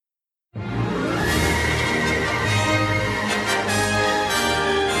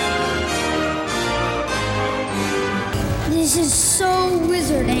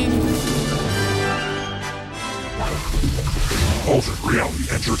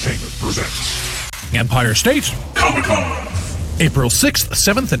Entertainment presents Empire State Comic-Con. April 6th,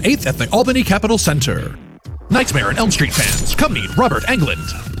 7th, and 8th at the Albany Capitol Center. Nightmare and Elm Street fans, come meet Robert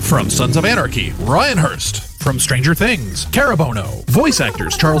Englund. From Sons of Anarchy, Ryan Hurst. From Stranger Things, Carabono. Voice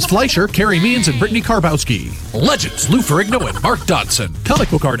actors Charles Fleischer, Carrie Means, and Brittany Karbowski. Legends Lou Ferrigno and Mark Dodson.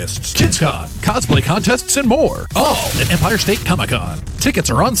 Comic book artists, KidsCon, cosplay contests, and more. All at Empire State Comic-Con. Tickets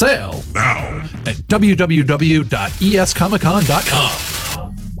are on sale Now, at www.escomiccon.com.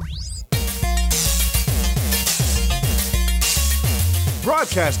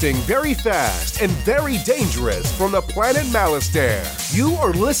 Broadcasting very fast and very dangerous from the planet Malastare. You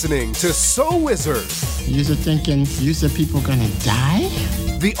are listening to So Wizard, You're thinking, people gonna die?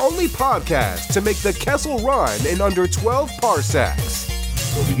 the only podcast to make the Kessel run in under 12 parsecs.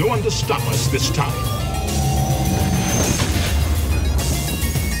 there'll be no one to stop us this time.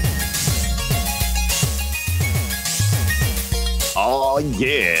 Oh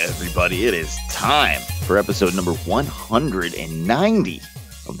yeah, everybody, it is time for episode number 190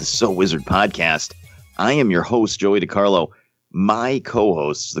 of the So Wizard podcast. I am your host, Joey DiCarlo. My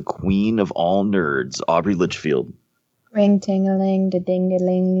co-host, the queen of all nerds, Aubrey Litchfield. Ring-ting-a-ling,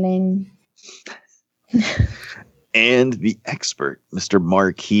 da-ding-da-ling-ling. And the expert, Mr.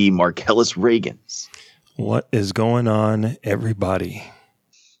 Marquis Marcellus Reagans. What is going on, everybody?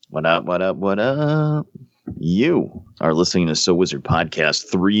 What up, what up, what up? You are listening to So Wizard Podcast.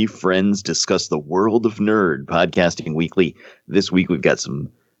 Three friends discuss the world of nerd, podcasting weekly. This week we've got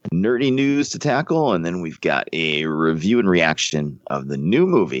some nerdy news to tackle, and then we've got a review and reaction of the new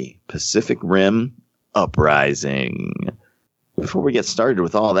movie, Pacific Rim Uprising. Before we get started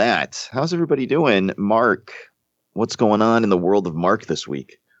with all that, how's everybody doing? Mark, what's going on in the world of Mark this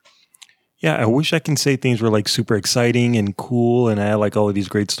week? Yeah, I wish I can say things were like super exciting and cool, and I had like all of these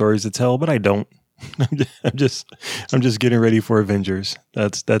great stories to tell, but I don't. I'm just getting ready for Avengers.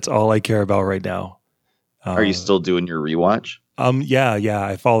 That's all I care about right now. Are you still doing your rewatch? Yeah.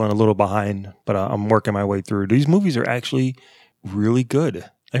 I've fallen a little behind, but I'm working my way through. These movies are actually really good.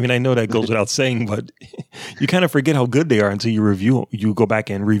 I mean, I know that goes without saying, but you kind of forget how good they are until you go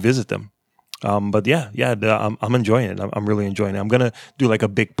back and revisit them. But I'm enjoying it. I'm really enjoying it. I'm gonna do like a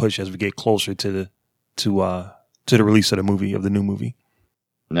big push as we get closer to the release of the new movie.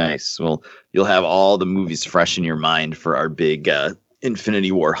 Nice. Well, you'll have all the movies fresh in your mind for our big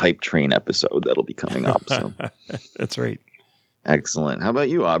Infinity War hype train episode that'll be coming up. So That's right. Excellent. How about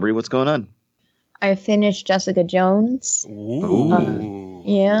you, Aubrey? What's going on? I finished Jessica Jones. Ooh.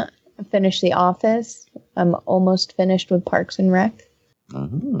 Yeah. I finished The Office. I'm almost finished with Parks and Rec.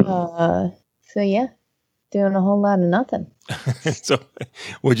 So yeah, doing a whole lot of nothing. So,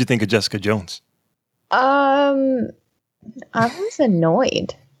 what'd you think of Jessica Jones? I was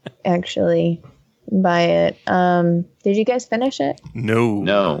annoyed, actually, by it. Did you guys finish it?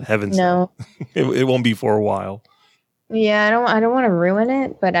 No. Heavens, No. It won't be for a while. Yeah, I don't want to ruin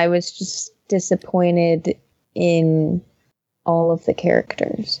it, but I was just disappointed in all of the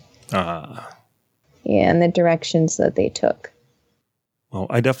characters. Yeah, and the directions that they took. Well,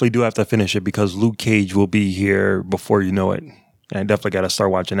 I definitely do have to finish it because Luke Cage will be here before you know it. And I definitely got to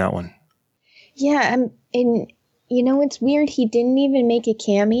start watching that one. Yeah, and you know it's weird. He didn't even make a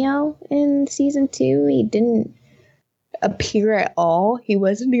cameo in season 2. He didn't appear at all. He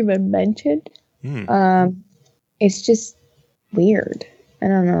wasn't even mentioned. It's just weird. I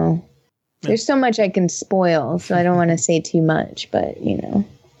don't know. There's so much I can spoil, so I don't want to say too much. But it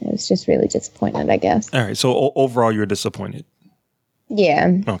was just really disappointed, I guess. All right. So overall, you're disappointed.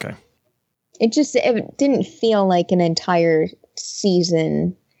 Yeah. Okay. It didn't feel like an entire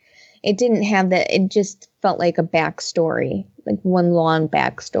season. It didn't have that. It just felt like a backstory, like one long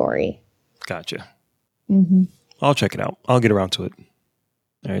backstory. Gotcha. Mm-hmm. I'll check it out. I'll get around to it.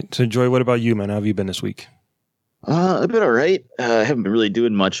 All right. So, Joy, what about you, man? How have you been this week? I've been all right. I haven't been really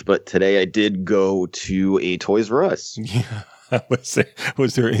doing much, but today I did go to a Toys R Us. Yeah.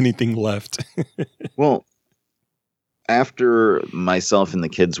 Was there anything left? Well, after myself and the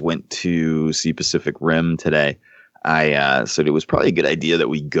kids went to see Pacific Rim today, I said it was probably a good idea that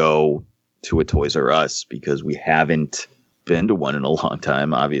we go to a Toys R Us because we haven't been to one in a long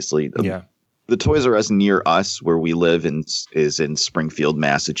time, obviously. Yeah. The Toys R Us near us where we live is in Springfield,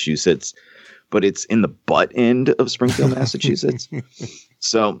 Massachusetts, but it's in the butt end of Springfield, Massachusetts.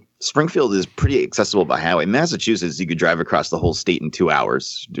 So Springfield is pretty accessible by highway. Massachusetts, you could drive across the whole state in 2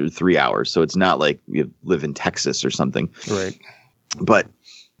 hours, 3 hours. So it's not like you live in Texas or something. Right. But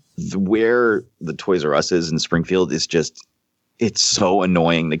where the Toys R Us is in Springfield is just, it's so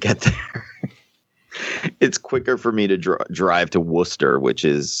annoying to get there. It's quicker for me to drive to Worcester, which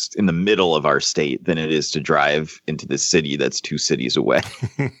is in the middle of our state, than it is to drive into the city that's 2 cities away.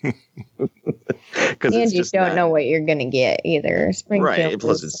 And you don't know what you're going to get either. Springfield, right?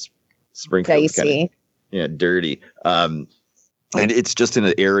 Plus, it's Springfield's dicey. Kinda, dirty. And it's just in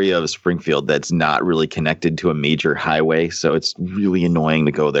an area of Springfield that's not really connected to a major highway, so it's really annoying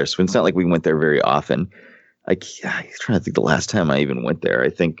to go there. So it's not like we went there very often. I'm trying to think the last time I even went there. I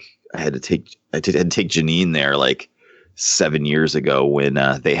think I had to take Janine there like 7 years ago when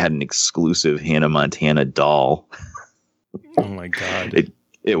they had an exclusive Hannah Montana doll. Oh my God.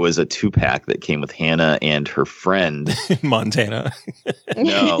 It was a 2-pack that came with Hannah and her friend. Montana.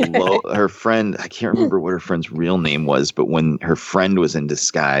 No, her friend, I can't remember what her friend's real name was, but when her friend was in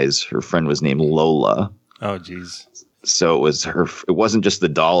disguise, her friend was named Lola. Oh, geez. So it wasn't just the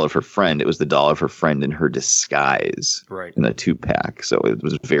doll of her friend, it was the doll of her friend in her disguise. Right. In a 2-pack. So it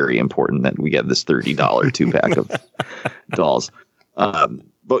was very important that we get this $30 2-pack of dolls.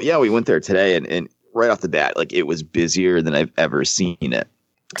 But yeah, we went there today and right off the bat, like it was busier than I've ever seen it.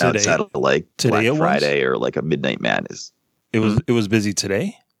 Today? Outside of like Today Black Friday or like a Midnight Madness. It was busy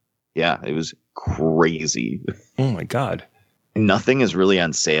today? Yeah, it was crazy. Oh my God. Nothing is really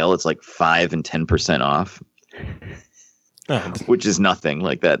on sale. It's like 5 and 10% off. Oh. Which is nothing.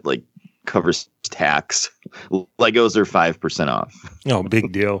 Like that like covers tax. Legos are 5% off. Oh,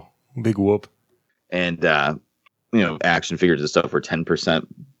 big deal. Big whoop. And action figures and stuff were 10%.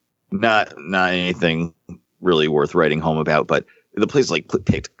 Not anything really worth writing home about, but the place is like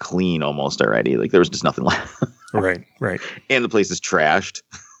picked clean almost already. Like there was just nothing left. Right. And the place is trashed.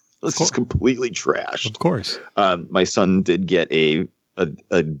 It's just completely trashed. Of course. My son did get a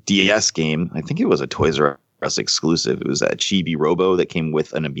DS game. I think it was a Toys R Us exclusive. It was a Chibi Robo that came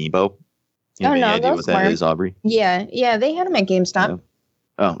with an amiibo. You have any idea what that is, Aubrey? Yeah, they had them at GameStop. Yeah.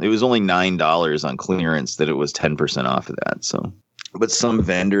 Oh, it was only $9 on clearance that it was 10% off of that. So, but some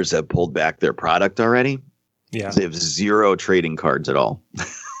vendors have pulled back their product already. Yeah. They have 0 trading cards at all.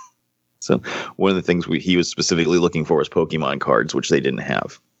 So one of the things he was specifically looking for was Pokemon cards, which they didn't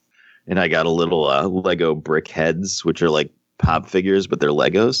have. And I got a little Lego brick heads, which are like pop figures, but they're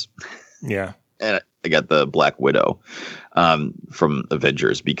Legos. Yeah. And I got the Black Widow from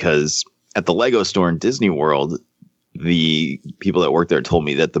Avengers because at the Lego store in Disney World, the people that work there told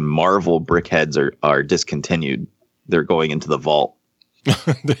me that the Marvel brick heads are discontinued. They're going into the vault.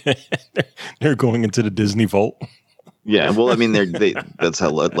 They're going into the Disney vault. Yeah, well, I mean, that's how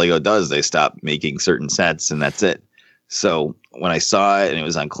Lego does. They stop making certain sets, and that's it. So when I saw it and it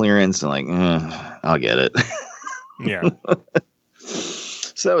was on clearance, I'm like, I'll get it. Yeah.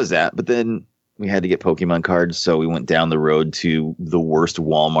 So that was that. But then we had to get Pokemon cards, so we went down the road to the worst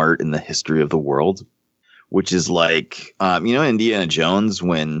Walmart in the history of the world, which is like, Indiana Jones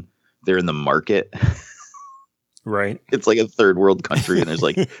when they're in the market. Right. It's like a third world country, and there's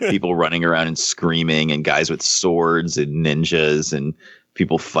like people running around and screaming, and guys with swords and ninjas and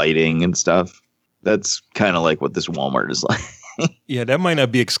people fighting and stuff. That's kind of like what this Walmart is like. Yeah, that might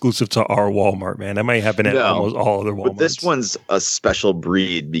not be exclusive to our Walmart, man. That might happen at almost all other Walmarts. But this one's a special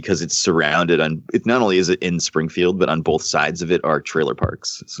breed because it's surrounded on. It not only is it in Springfield, but on both sides of it are trailer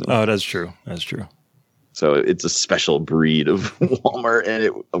parks. So. Oh, that's true. That's true. So it's a special breed of Walmart, and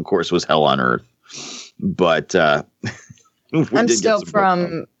it, of course, was hell on earth. But I'm still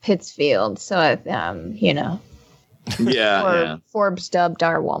from Pittsfield, so Yeah. Forbes dubbed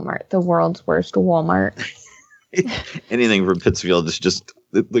our Walmart the world's worst Walmart. Anything from Pittsfield is just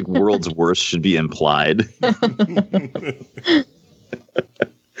the world's worst should be implied.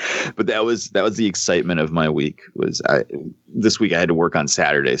 But that was the excitement of my week. This week I had to work on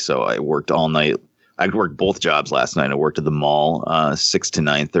Saturday, so I worked all night. I worked both jobs last night. I worked at the mall 6 to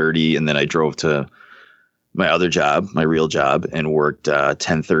 9:30, and then I drove to my other job, my real job, and worked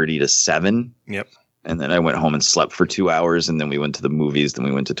 10:30 to 7. Yep. And then I went home and slept for 2 hours, and then we went to the movies. Then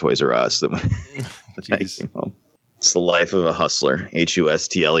we went to Toys R Us. Then it's the life of a hustler.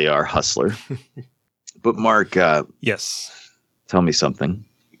 HUSTLER, hustler. But Mark, yes, tell me something.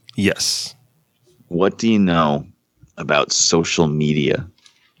 Yes. What do you know about social media?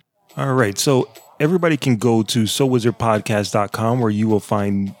 All right. So everybody can go to SoWizardPodcast.com where you will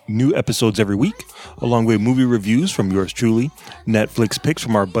find new episodes every week, along with movie reviews from yours truly, Netflix picks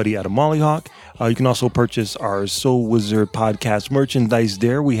from our buddy Adam Mollyhawk. You can also purchase our Soul Wizard podcast merchandise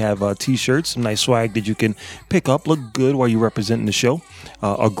there. We have t-shirts, some nice swag that you can pick up, look good while you're representing the show.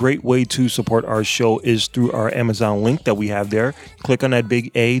 A great way to support our show is through our Amazon link that we have there. Click on that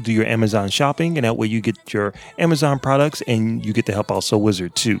big A, do your Amazon shopping, and that way you get your Amazon products and you get to help out Soul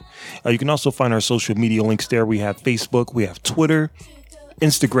Wizard too. You can also find our social media links there. We have Facebook, we have Twitter,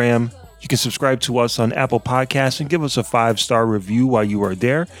 Instagram, You can subscribe to us on Apple Podcasts and give us a 5-star review while you are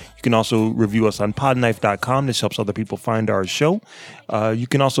there. You can also review us on podknife.com. This helps other people find our show. You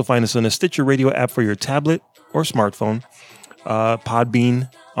can also find us on the Stitcher Radio app for your tablet or smartphone, Podbean,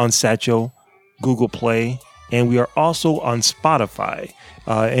 on Satchel, Google Play, and we are also on Spotify.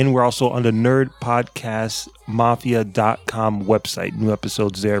 And we're also on the nerdpodcastmafia.com website. New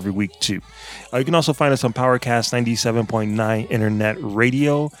episodes there every week, too. You can also find us on PowerCast 97.9 Internet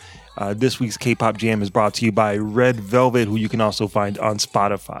Radio. This week's K-Pop Jam is brought to you by Red Velvet, who you can also find on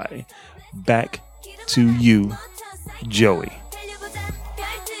Spotify. Back to you, Joey.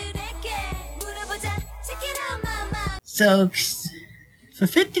 So, for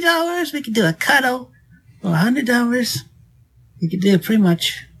 $50, we could do a cuddle. For $100, we could do pretty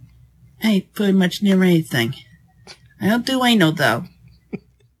much near anything. I don't do anal, though.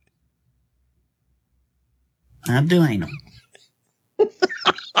 I'll do anal.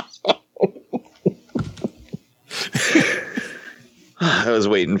 I was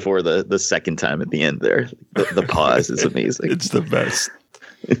waiting for the second time at the end there. The pause is amazing. It's the best.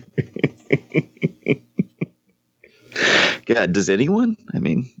 God, does anyone? I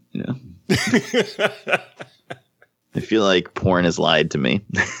mean, you know. I feel like porn has lied to me.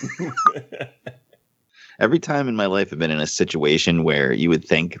 Every time in my life I've been in a situation where you would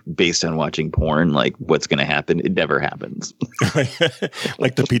think, based on watching porn, like what's going to happen, it never happens.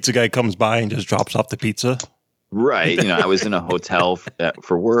 Like the pizza guy comes by and just drops off the pizza. Right. You know, I was in a hotel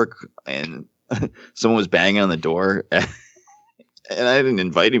for work and someone was banging on the door and I didn't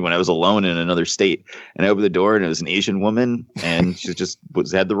invite anyone. I was alone in another state and I opened the door and it was an Asian woman and she just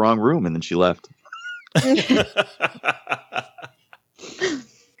had the wrong room and then she left.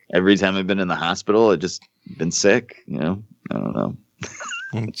 Every time I've been in the hospital, I've just been sick, you know. I don't know.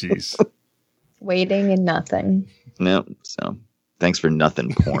 Oh, jeez. Waiting and nothing. No, so thanks for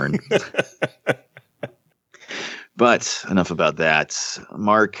nothing, porn. But enough about that.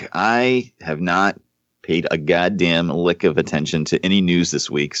 Mark, I have not paid a goddamn lick of attention to any news this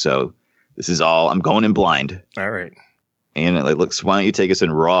week, so this is all, I'm going in blind. All right. And like, look, so why don't you take us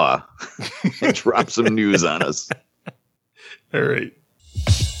in raw and drop some news on us? All right.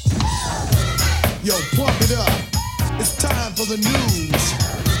 Yo, pump it up. It's time for the news.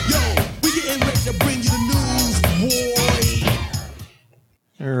 Yo, we getting ready to bring you the news,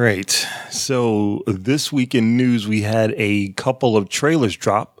 boy. All right. So this week in news, we had a couple of trailers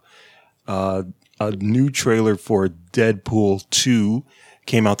drop. A new trailer for Deadpool 2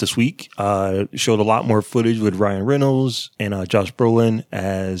 came out this week. Showed a lot more footage with Ryan Reynolds and Josh Brolin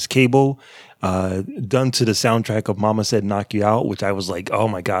as Cable. Done to the soundtrack of Mama Said Knock You Out, which I was like, oh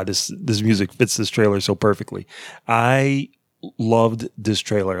my God, this music fits this trailer so perfectly. I loved this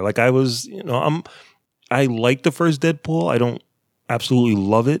trailer. Like I was, you know, I like the first Deadpool. I don't absolutely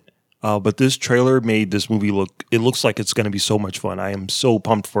love it. But this trailer made this movie it looks like it's going to be so much fun. I am so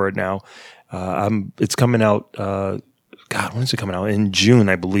pumped for it now. It's coming out, God, when is it coming out? In June,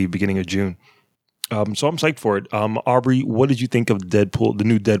 I believe, beginning of June. So I'm psyched for it. Aubrey, what did you think of Deadpool, the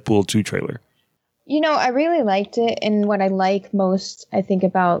new Deadpool 2 trailer? You know, I really liked it. And what I like most, I think,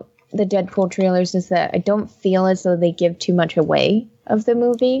 about the Deadpool trailers is that I don't feel as though they give too much away of the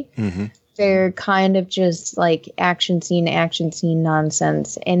movie. Mm-hmm. They're kind of just like action scene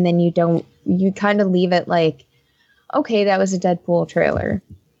nonsense. And then you kind of leave it like, okay, that was a Deadpool trailer.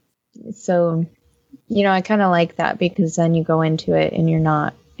 So, you know, I kind of like that because then you go into it and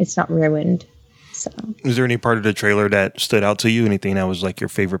it's not ruined. So, is there any part of the trailer that stood out to you? Anything that was like your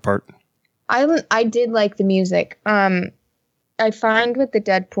favorite part? I did like the music. I find with the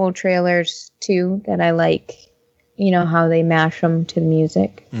Deadpool trailers too that I like, you know, how they mash them to the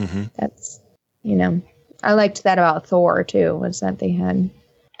music. Mm-hmm. That's, you know, I liked that about Thor too, was that they had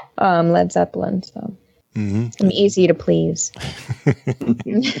Led Zeppelin. So I'm easy to please.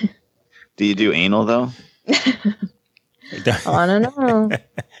 Do you do anal though? I don't know.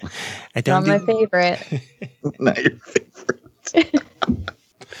 Not my favorite. Not your favorite.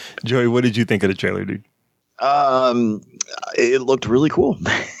 Joey, what did you think of the trailer, dude? It looked really cool.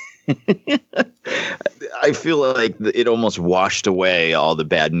 I feel like it almost washed away all the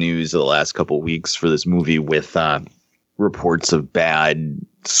bad news of the last couple of weeks for this movie with reports of bad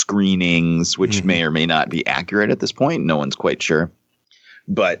screenings, which may or may not be accurate at this point. No one's quite sure.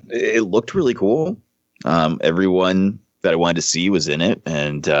 But it looked really cool. Everyone that I wanted to see was in it.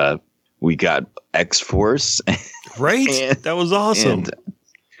 And we got X-Force. Right? That was awesome. And,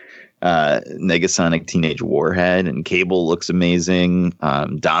 Negasonic Teenage Warhead and Cable looks amazing.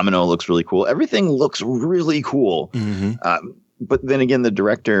 Domino looks really cool. Everything looks really cool. Mm-hmm. But then again,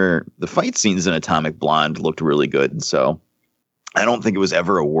 the fight scenes in Atomic Blonde looked really good. So I don't think it was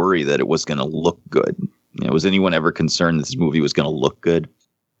ever a worry that it was going to look good. Was anyone ever concerned that this movie was going to look good?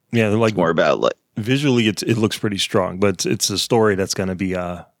 Yeah, they're like it's more about like visually, it looks pretty strong, but it's a story that's going to be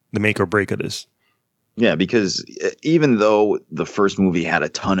the make or break of this. Yeah, because even though the first movie had a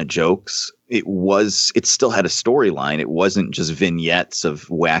ton of jokes, it still had a storyline. It wasn't just vignettes of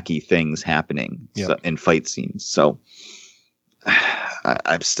wacky things happening in fight scenes. So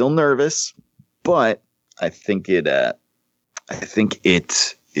I'm still nervous, but I think it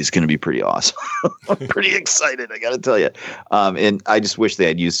is going to be pretty awesome. I'm pretty excited, I got to tell you. And I just wish they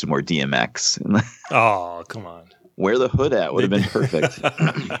had used some more DMX. Oh, come on. Where the hood at would have been perfect.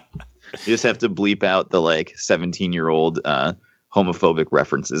 You just have to bleep out the 17-year-old homophobic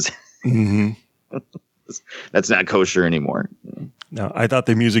references. Mm-hmm. That's not kosher anymore. No, I thought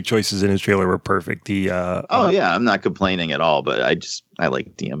the music choices in his trailer were perfect. I'm not complaining at all, but I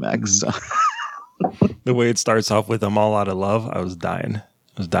like DMX. So. The way it starts off with "I'm all out of love," I was dying.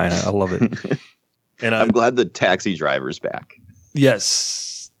 I love it. And I'm glad the taxi driver's back.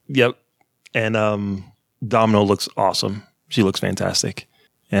 Yes. Yep. And Domino looks awesome. She looks fantastic.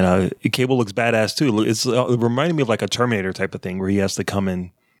 And Cable looks badass too. It reminded me of like a Terminator type of thing where he has to come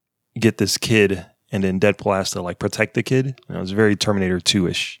and get this kid, and then Deadpool has to protect the kid. It was very Terminator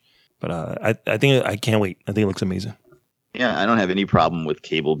 2-ish. But I think I can't wait. I think it looks amazing. Yeah, I don't have any problem with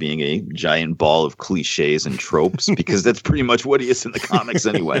Cable being a giant ball of cliches and tropes because that's pretty much what he is in the comics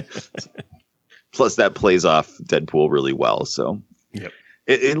anyway. Plus, that plays off Deadpool really well. So yep.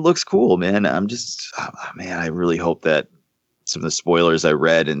 It looks cool, man. I really hope that some of the spoilers I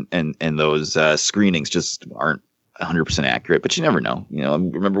read and those screenings just aren't 100% accurate, but you never know.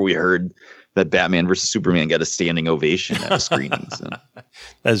 Remember we heard that Batman versus Superman got a standing ovation at a screening. So.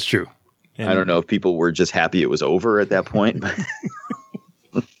 That's true. And I don't know if people were just happy it was over at that point.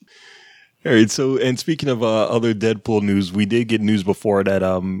 All right. So, and speaking of other Deadpool news, we did get news before that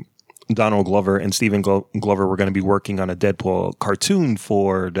Donald Glover and Stephen Glover were going to be working on a Deadpool cartoon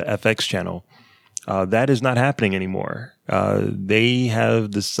for the FX channel. That is not happening anymore. They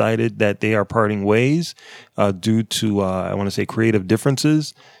have decided that they are parting ways due to, I want to say, creative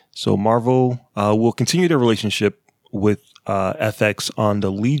differences. So Marvel will continue their relationship with FX on the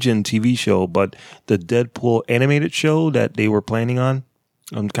Legion TV show, but the Deadpool animated show that they were planning on,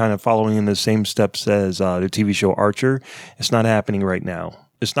 I'm kind of following in the same steps as the TV show Archer. It's not happening right now.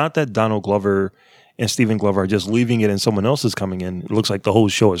 It's not that Donald Glover and Stephen Glover are just leaving it and someone else is coming in. It looks like the whole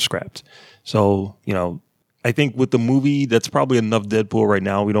show is scrapped. So, I think with the movie, that's probably enough Deadpool right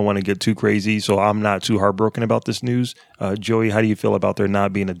now. We don't want to get too crazy, so I'm not too heartbroken about this news. Joey, how do you feel about there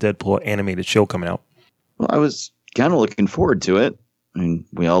not being a Deadpool animated show coming out? Well, I was kind of looking forward to it. I mean,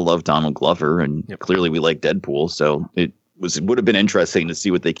 we all love Donald Glover, and clearly we like Deadpool, so it would have been interesting to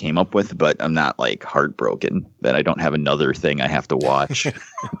see what they came up with, but I'm not heartbroken that I don't have another thing I have to watch.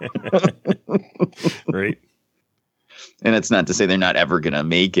 Right. And it's not to say they're not ever going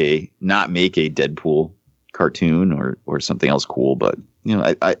to not make a Deadpool cartoon or something else cool, but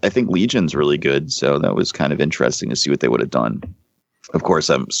I think Legion's really good, so that was kind of interesting to see what they would have done. Of course,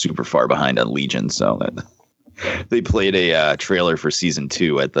 I'm super far behind on Legion, so they played a trailer for season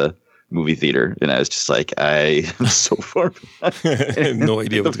 2 at the movie theater, and I was just like, I am so far behind. No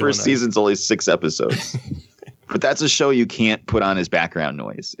idea what's the first going on. season's only 6 episodes, but that's a show you can't put on as background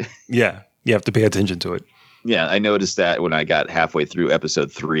noise. Yeah, you have to pay attention to it. Yeah, I noticed that when I got halfway through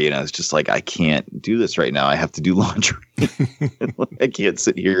episode 3, and I was just like, I can't do this right now. I have to do laundry. I can't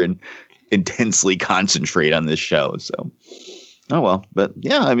sit here and intensely concentrate on this show. So, oh well. But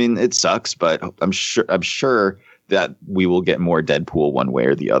yeah, I mean, it sucks, but I'm sure that we will get more Deadpool one way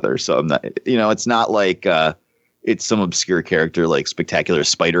or the other. So I'm not, it's not like it's some obscure character like Spectacular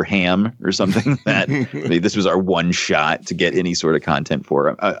Spider-Ham or something that this was our one shot to get any sort of content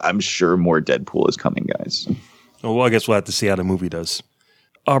for. I'm sure more Deadpool is coming, guys. Well, I guess we'll have to see how the movie does.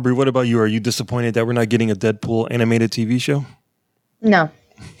 Aubrey, what about you? Are you disappointed that we're not getting a Deadpool animated TV show? No.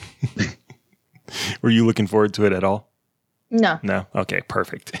 Were you looking forward to it at all? No. No? Okay,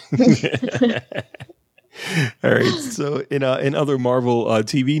 perfect. All right. So in other Marvel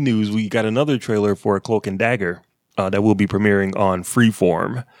TV news, we got another trailer for Cloak and Dagger that will be premiering on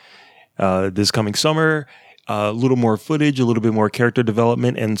Freeform this coming summer. A little more footage, a little bit more character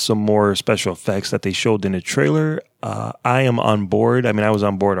development, and some more special effects that they showed in the trailer. I am on board. I mean, I was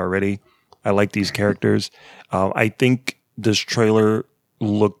on board already. I like these characters. I think this trailer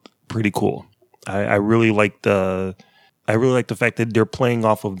looked pretty cool. I really like the fact that they're playing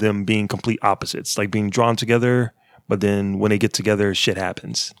off of them being complete opposites, like being drawn together, but then when they get together, shit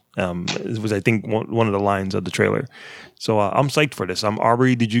happens. It was, I think, one of the lines of the trailer. So I'm psyched for this.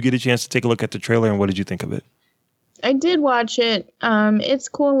 Aubrey, did you get a chance to take a look at the trailer, and what did you think of it? I did watch it. It's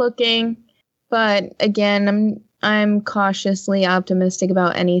cool looking, but again, I'm cautiously optimistic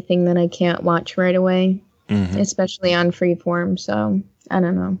about anything that I can't watch right away, especially on Freeform. So I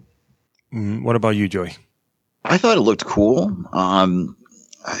don't know. What about you, Joey? I thought it looked cool.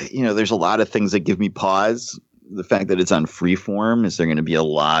 There's a lot of things that give me pause. The fact that it's on Freeform, is there going to be a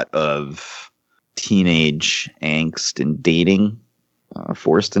lot of teenage angst and dating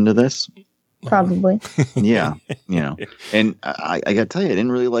forced into this? Probably. Yeah, and I got to tell you, I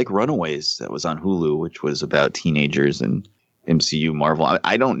didn't really like Runaways that was on Hulu, which was about teenagers and MCU Marvel.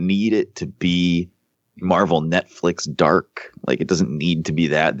 I don't need it to be Marvel Netflix dark. Like, it doesn't need to be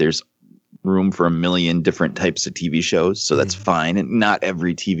that. There's room for a million different types of TV shows, so that's fine. And not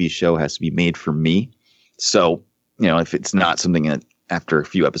every TV show has to be made for me. So, if it's not something that after a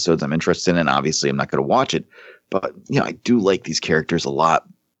few episodes I'm interested in, obviously I'm not going to watch it. But, I do like these characters a lot.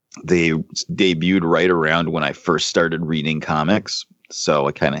 They debuted right around when I first started reading comics. So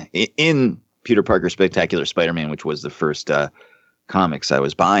I kind of, in Peter Parker Spectacular Spider-Man, which was the first comics I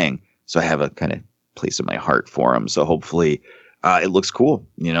was buying. So I have a kind of place in my heart for them. So hopefully it looks cool.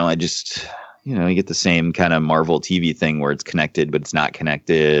 I just, you get the same kind of Marvel TV thing where it's connected, but it's not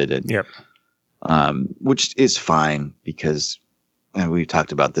connected. And, yep. Which is fine because we've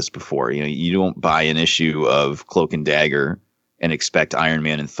talked about this before. You don't buy an issue of Cloak and Dagger and expect Iron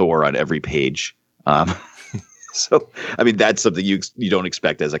Man and Thor on every page. So, I mean, that's something you don't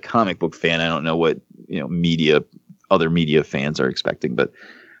expect as a comic book fan. I don't know what, other media fans are expecting, but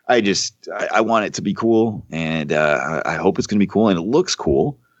I want it to be cool, and I hope it's going to be cool, and it looks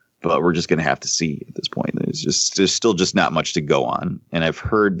cool, but we're just going to have to see at this point. There's still just not much to go on, and I've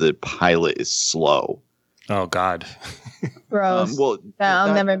heard the pilot is slow. Oh God. Gross.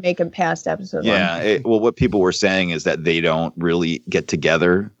 I'll never make it past episode 1. Yeah. What people were saying is that they don't really get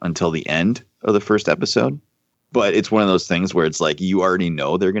together until the end of the first episode. But it's one of those things where it's like, you already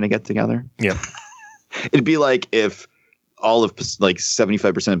know they're going to get together. Yeah. It'd be like if all of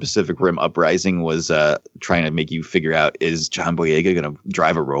 75% of Pacific Rim Uprising was trying to make you figure out, is John Boyega going to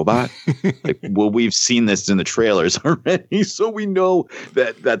drive a robot? We've seen this in the trailers already, so we know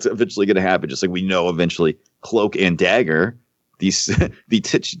that that's eventually going to happen. Just like we know eventually Cloak and Dagger, the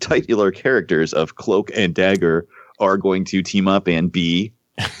titular characters of Cloak and Dagger are going to team up and be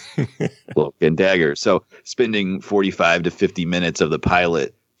Cloak and Dagger. So spending 45 to 50 minutes of the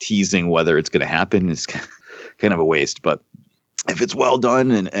pilot teasing whether it's going to happen is kind of a waste. But if it's well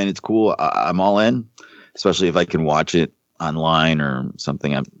done and it's cool, I'm all in, especially if I can watch it online or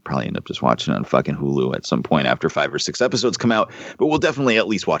something. I'll probably end up just watching it on fucking Hulu at some point after 5 or 6 episodes come out, but we'll definitely at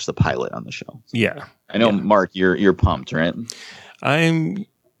least watch the pilot on the show. Yeah. I know, Mark, you're pumped, right? I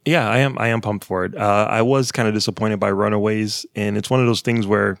am pumped for it. I was kind of disappointed by Runaways, and it's one of those things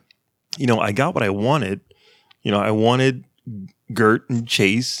where, I got what I wanted. I wanted Gert and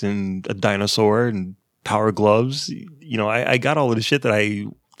Chase and a dinosaur and power gloves. I got all of the shit that I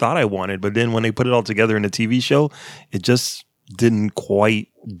thought I wanted, but then when they put it all together in a TV show, it just didn't quite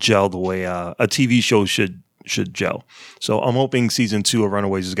gel the way a TV show should gel. So I'm hoping season 2 of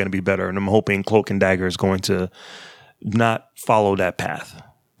Runaways is going to be better, and I'm hoping Cloak and Dagger is going to not follow that path.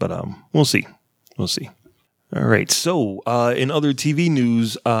 But we'll see. We'll see. All right. So in other TV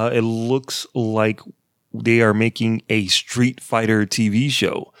news, it looks like they are making a Street Fighter TV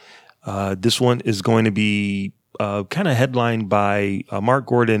show. This one is going to be kind of headlined by Mark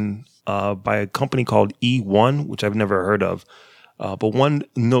Gordon by a company called E1, which I've never heard of. But one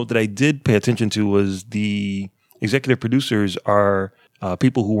note that I did pay attention to was the executive producers are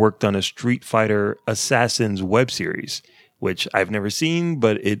people who worked on a Street Fighter Assassins web series, which I've never seen,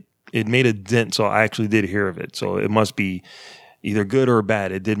 but it made a dent, so I actually did hear of it. So it must be either good or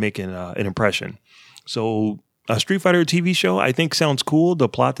bad. It did make an impression. So a Street Fighter TV show, I think sounds cool. The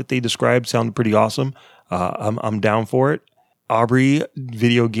plot that they described sounded pretty awesome. I'm down for it. Aubrey,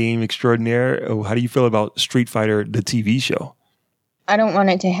 video game extraordinaire, how do you feel about Street Fighter, the TV show? I don't want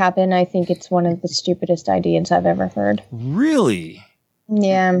it to happen. I think it's one of the stupidest ideas I've ever heard. Really?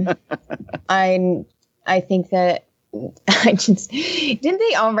 Yeah. I think that didn't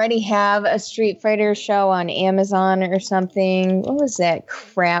they already have a Street Fighter show on Amazon or something? What was that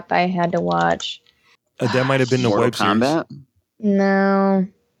crap I had to watch? That might have been the web Kombat? series. No.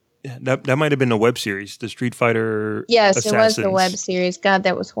 That might have been the web series, the Street Fighter. Yes, Assassins. It was the web series. God,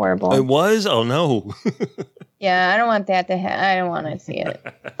 that was horrible. It was? Oh no. Yeah, I don't want that to happen. I don't want to see it.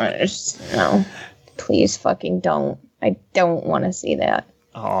 No, please fucking don't. I don't want to see that.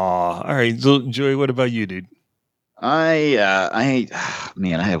 Aw, all right. So, Joey, what about you, dude? I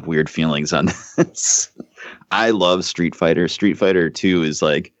have weird feelings on this. I love Street Fighter. Street Fighter 2 is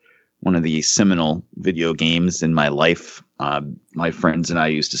like one of the seminal video games in my life. My friends and I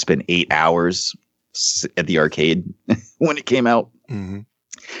used to spend 8 hours at the arcade when it came out. Mm-hmm.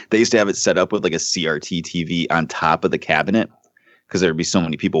 They used to have it set up with like a CRT TV on top of the cabinet because there'd be so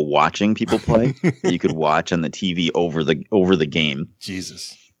many people watching people play that you could watch on the TV over the game.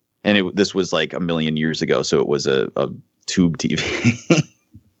 Jesus. And this was like a million years ago, so it was a tube TV.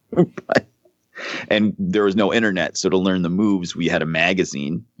 And there was no internet, so to learn the moves, we had a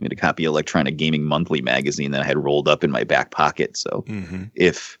magazine. We had a copy of Electronic Gaming Monthly magazine that I had rolled up in my back pocket. So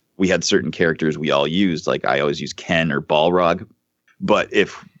if we had certain characters we all used, like I always used Ken or Balrog. But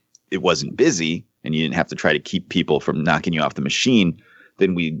if it wasn't busy and you didn't have to try to keep people from knocking you off the machine,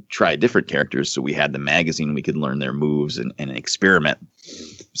 then we tried different characters. So we had the magazine, we could learn their moves and experiment.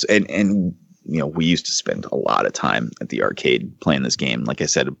 So, and you know, we used to spend a lot of time at the arcade playing this game. Like I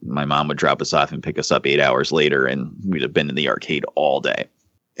said, my mom would drop us off and pick us up 8 hours later, and we'd have been in the arcade all day.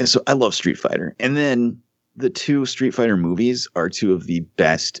 And so I love Street Fighter. And then the 2 Street Fighter movies are 2 of the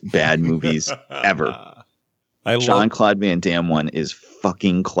best bad movies ever. Jean-Claude Van Damme one is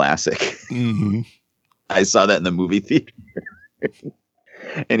fucking classic. Mm-hmm. I saw that in the movie theater.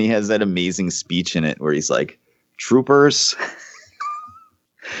 And he has that amazing speech in it where he's like, troopers.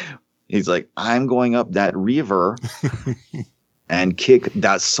 He's like, I'm going up that river and kick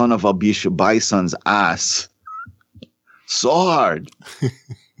that son of a bison's ass so hard.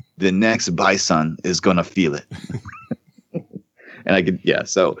 The next bison is going to feel it. And I could, yeah.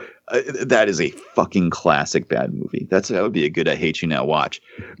 So that is a fucking classic bad movie. That would be a good I Hate You Now watch.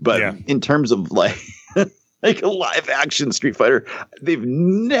 But in terms of like a live action Street Fighter, they've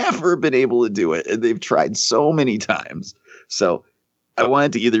never been able to do it. And they've tried so many times. So I want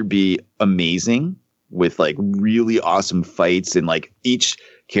it to either be amazing with like really awesome fights, and like each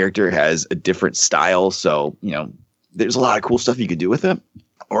character has a different style. So, you know, there's a lot of cool stuff you could do with it.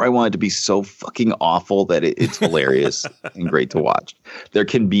 Or I want it to be so fucking awful that it's hilarious and great to watch. There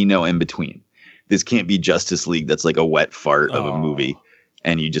can be no in between. This can't be Justice League that's like a wet fart of a movie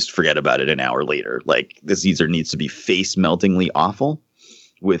and you just forget about it an hour later. Like this either needs to be face meltingly awful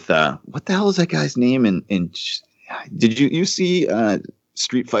with what the hell is that guy's name? And did you see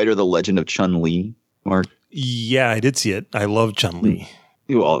Street Fighter: The Legend of Chun-Li, Mark? Yeah, I did see it. I love Chun-Li.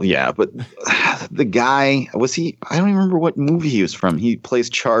 Well, yeah, but the guy, was he? I don't even remember what movie he was from. He plays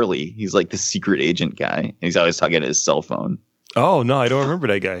Charlie. He's like the secret agent guy. And he's always talking on his cell phone. Oh no, I don't remember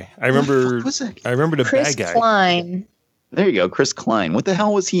that guy. I remember. What was that? I remember the Chris bad guy. Klein. There you go, Chris Klein. What the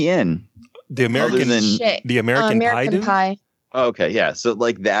hell was he in? The American, the American Pie. Oh, okay, yeah. So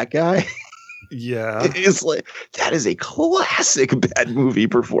like that guy. Yeah, it's like that is a classic bad movie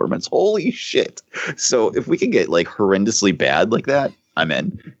performance. Holy shit! So if we can get like horrendously bad like that, I'm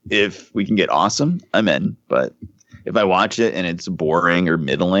in. If we can get awesome, I'm in. But if I watch it and it's boring or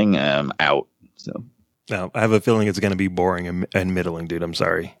middling, I'm out. So no, I have a feeling it's going to be boring and middling, dude. I'm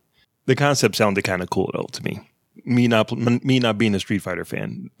sorry. The concept sounded kind of cool though to me. Me not being a Street Fighter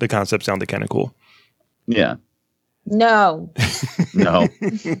fan, the concept sounded kind of cool. Yeah. No. No.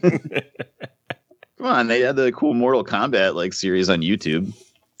 Come on, they had the cool Mortal Kombat like series on YouTube.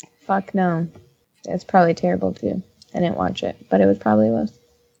 Fuck no. It's probably terrible too. I didn't watch it, but it probably was.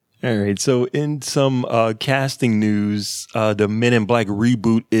 All right. So in some casting news, the Men in Black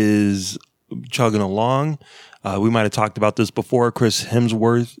reboot is chugging along. We might have talked about this before. Chris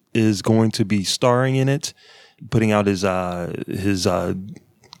Hemsworth is going to be starring in it, putting out his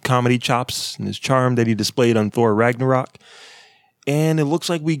comedy chops and his charm that he displayed on Thor Ragnarok. And it looks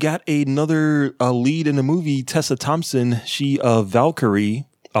like we got another lead in the movie, Tessa Thompson. She Valkyrie,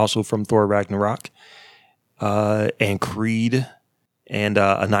 also from Thor Ragnarok, and Creed, and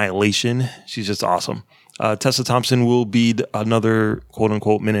Annihilation. She's just awesome. Tessa Thompson will be another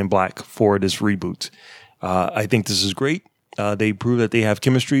quote-unquote Men in Black for this reboot. I think this is great. They prove that they have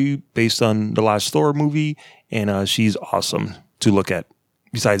chemistry based on the last Thor movie, and she's awesome to look at,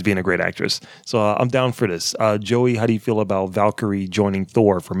 besides being a great actress. So I'm down for this. Joey, how do you feel about Valkyrie joining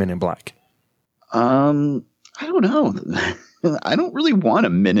Thor for Men in Black? I don't know. I don't really want I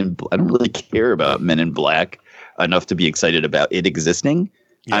don't really care about Men in Black enough to be excited about it existing.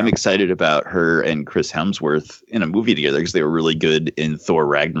 Yeah. I'm excited about her and Chris Hemsworth in a movie together because they were really good in Thor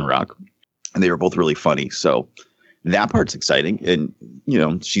Ragnarok. And they were both really funny. So that part's exciting. And, you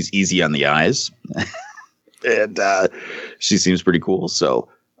know, she's easy on the eyes. And she seems pretty cool. So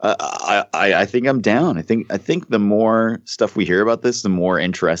I think I'm down. I think the more stuff we hear about this, the more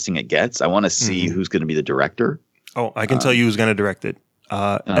interesting it gets. I want to see who's going to be the director. Oh, I can tell you who's going to direct it.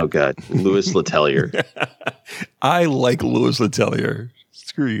 Oh, God. Louis Letellier. I like Louis Letellier.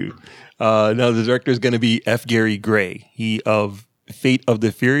 Screw you. No, the director is going to be F. Gary Gray. He of Fate of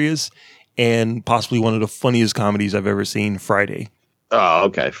the Furious, and possibly one of the funniest comedies I've ever seen, Friday. Oh,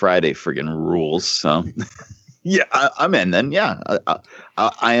 okay. Friday friggin' rules. So, yeah, I'm in then. Yeah,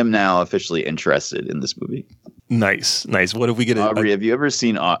 I am now officially interested in this movie. Nice. What if we get Aubrey, have you ever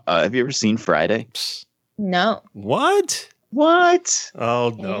seen Friday? No. What?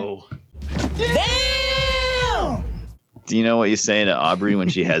 Oh, no. Damn! Do you know what you're saying to Aubrey when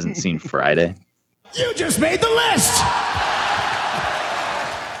she hasn't seen Friday? You just made the list!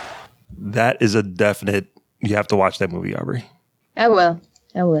 That is a definite. You have to watch that movie, Aubrey. I will.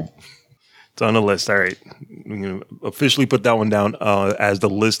 It's on the list. All right. We're going to officially put that one down as the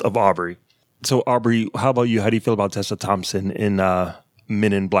list of Aubrey. So, Aubrey, how about you? How do you feel about Tessa Thompson in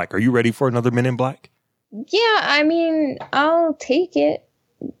Men in Black? Are you ready for another Men in Black? Yeah, I mean, I'll take it.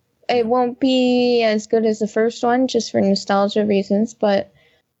 It won't be as good as the first one, just for nostalgia reasons, but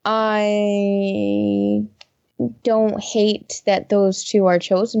I don't hate that those two are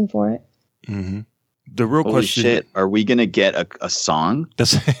chosen for it. Mm-hmm. The real Holy question... shit, are we going to get a song?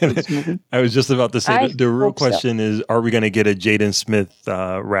 I was just about to say, the real hope so. question is, are we going to get a Jaden Smith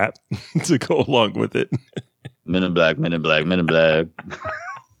rap to go along with it? Men in Black, Men in Black, Men in Black.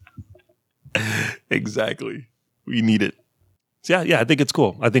 Exactly. We need it. So yeah, I think it's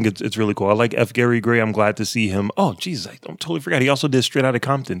cool. I think it's really cool. I like F. Gary Gray. I'm glad to see him. Oh, Jesus, I totally forgot. He also did Straight Outta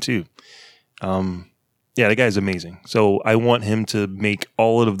Compton, too. Yeah, the guy's amazing. So I want him to make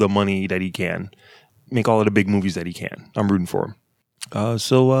all of the money that he can. Make all of the big movies that he can. I'm rooting for him.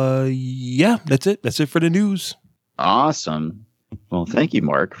 Yeah, that's it. That's it for the news. Awesome. Well, thank you,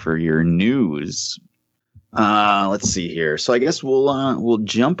 Mark, for your news. Let's see here. So I guess we'll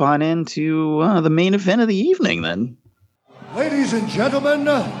jump on into the main event of the evening then. Ladies and gentlemen,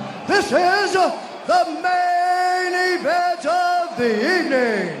 this is the main event of the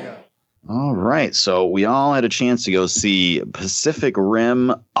evening. All right. So we all had a chance to go see Pacific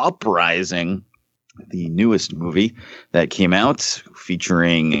Rim Uprising, the newest movie that came out,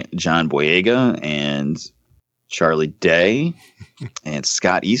 featuring John Boyega and Charlie Day and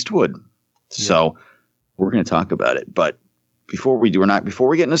Scott Eastwood. So we're going to talk about it. But before we get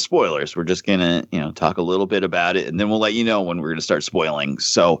into spoilers, we're just going to, talk a little bit about it, and then we'll let you know when we're going to start spoiling.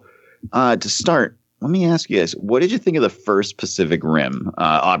 So to start, let me ask you guys, what did you think of the first Pacific Rim,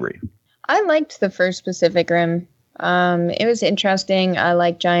 Aubrey? I liked the first Pacific Rim. It was interesting. I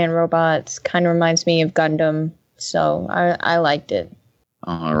like giant robots. Kind of reminds me of Gundam. So I liked it.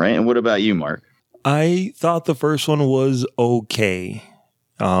 All right. And what about you, Mark? I thought the first one was okay.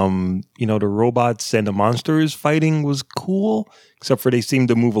 The robots and the monsters fighting was cool, except for they seemed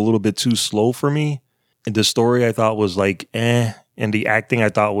to move a little bit too slow for me. And the story I thought was like, and the acting I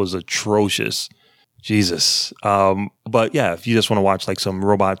thought was atrocious. Jesus. But yeah, if you just want to watch like some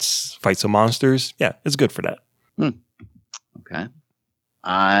robots fight some monsters, yeah, it's good for that. Okay.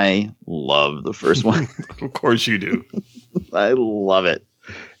 I love the first one. Of course you do. I love it.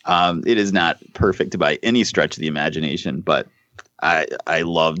 It is not perfect by any stretch of the imagination, but I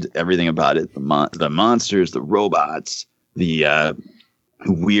loved everything about it. The monsters, the robots, the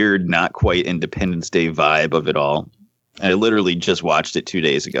weird, not quite Independence Day vibe of it all. I literally just watched it 2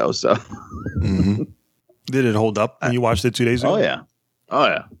 days ago. So, Did it hold up when you watched it 2 days ago?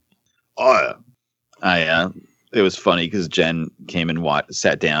 Oh yeah. It was funny because Jen came and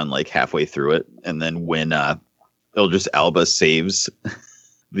sat down like halfway through it, and then when Idris Elba saves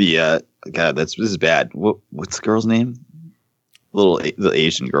the this is bad. What's the girl's name? The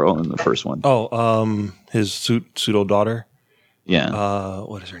Asian girl in the first one. Oh, his pseudo daughter. Yeah.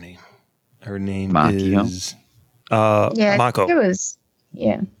 What is her name? Her name Makio? is Mako. It was,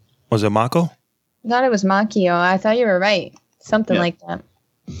 yeah. Was it Mako? I thought it was Makio. I thought you were right. Something like that.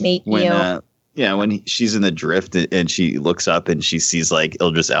 Makio. When she's in the drift and she looks up and she sees like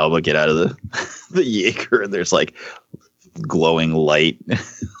Idris Elba get out of the Jaeger, and there's like glowing light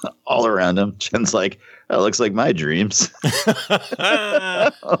all around him. Jen's like, that looks like my dreams.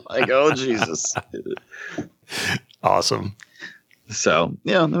 Like, oh Jesus. Awesome. So,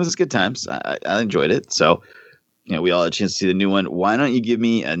 it was good times. I enjoyed it. So, we all had a chance to see the new one. Why don't you give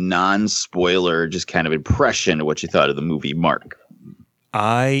me a non-spoiler, just kind of impression of what you thought of the movie, Mark?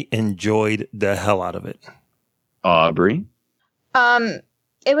 I enjoyed the hell out of it. Aubrey?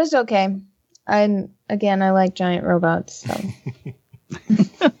 It was okay. I like giant robots, so.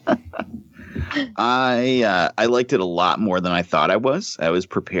 I liked it a lot more than I thought I was. I was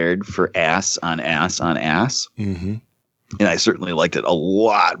prepared for ass on ass on ass. Mm-hmm. And I certainly liked it a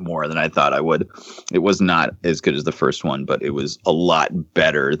lot more than I thought I would. It was not as good as the first one, but it was a lot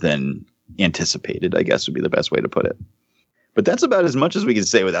better than anticipated, I guess would be the best way to put it. But that's about as much as we can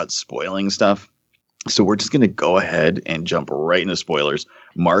say without spoiling stuff. So we're just going to go ahead and jump right into spoilers.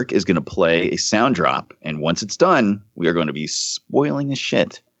 Mark is going to play a sound drop, and once it's done, we are going to be spoiling the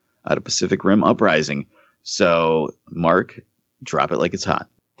shit out of Pacific Rim Uprising. So, Mark, drop it like it's hot.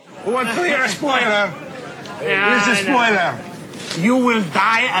 One clear spoiler. Here's a spoiler. You will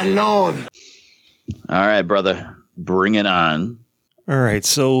die alone. All right, brother. Bring it on. All right.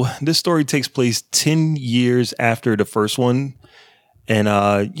 So this story takes place 10 years after the first one. And,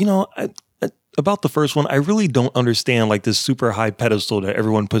 about the first one, I really don't understand like this super high pedestal that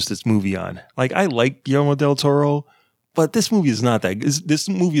everyone puts this movie on. Like, I like Guillermo del Toro, but this movie is not that. This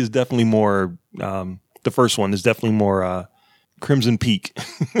movie is definitely more, the first one is definitely more Crimson Peak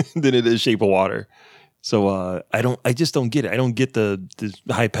than it is Shape of Water. So I just don't get it. I don't get the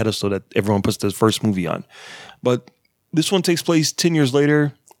high pedestal that everyone puts the first movie on. But this one takes place 10 years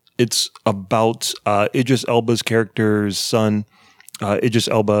later. It's about Idris Elba's character's son, Idris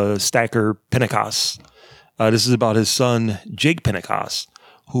Elba Stacker Pentecost. This is about his son, Jake Pentecost,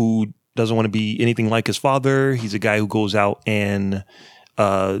 who doesn't want to be anything like his father. He's a guy who goes out and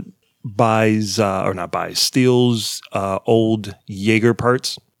steals old Jaeger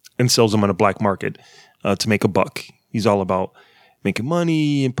parts and sells them on a black market to make a buck. He's all about making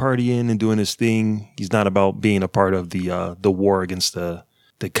money and partying and doing his thing. He's not about being a part of the war against the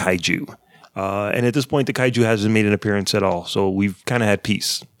kaiju. And at this point, the kaiju hasn't made an appearance at all. So we've kind of had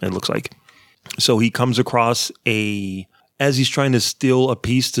peace, it looks like. So he comes across as he's trying to steal a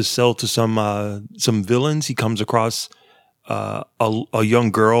piece to sell to some villains, he comes across a young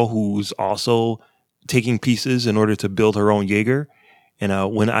girl who's also taking pieces in order to build her own Jaeger.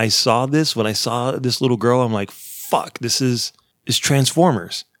 And when I saw this little girl, I'm like, fuck, it's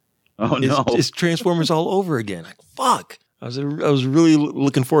Transformers. Oh, no. It's Transformers all over again. Like, fuck. I was really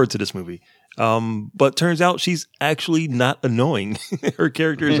looking forward to this movie. But turns out she's actually not annoying. Her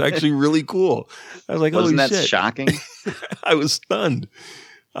character is actually really cool. I was like, wasn't holy that shit. shocking? I was stunned.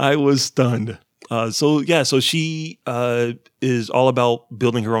 So she is all about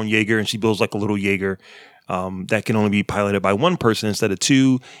building her own Jaeger, and she builds like a little Jaeger that can only be piloted by one person instead of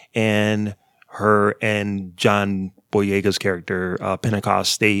two. And her and John Boyega's character,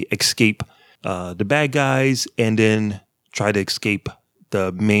 Pentecost, they escape the bad guys and then try to escape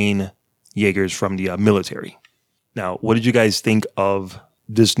the main Jaegers from the military. Now, what did you guys think of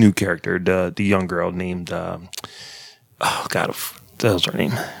this new character, the young girl named, what was her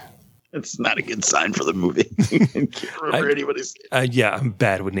name? It's not a good sign for the movie. I can't remember anybody's name. Yeah, I'm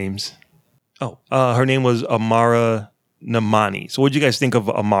bad with names. Oh, her name was Amara Namani. So what did you guys think of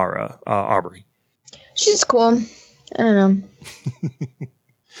Amara, Aubrey? She's cool. I don't know.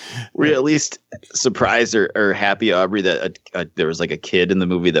 Were you at least surprised or happy, Aubrey, that there was like a kid in the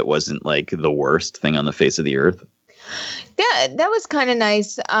movie that wasn't like the worst thing on the face of the earth? Yeah, that was kind of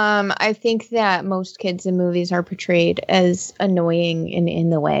nice. I think that most kids in movies are portrayed as annoying and in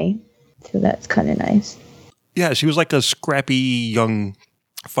the way. So that's kind of nice. Yeah, she was like a scrappy young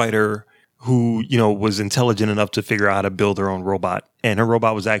fighter who, was intelligent enough to figure out how to build her own robot. And her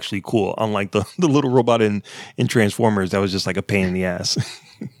robot was actually cool, unlike the little robot in Transformers that was just like a pain in the ass.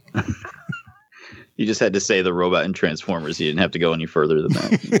 You just had to say the robot in Transformers. You didn't have to go any further than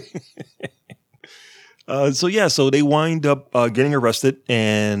that. So they wind up getting arrested,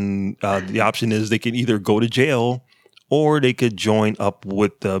 and the option is they can either go to jail or they could join up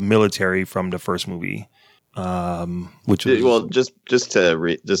with the military from the first movie. Which was, just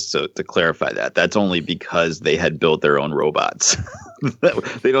to clarify that's only because they had built their own robots.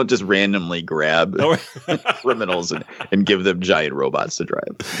 They don't just randomly grab criminals and give them giant robots to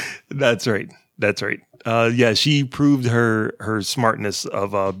drive. That's right. Yeah, she proved her smartness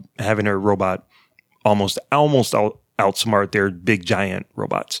of having her robot almost outsmart their big giant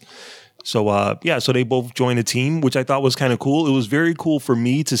robots. So so they both joined a team, which I thought was kind of cool. It was very cool for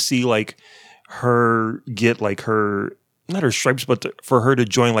me to see like her get like her, not her stripes, but for her to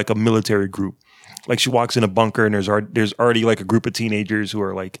join like a military group. Like she walks in a bunker and there's already like a group of teenagers who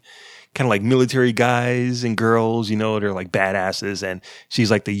are like kind of like military guys and girls, they're like badasses. And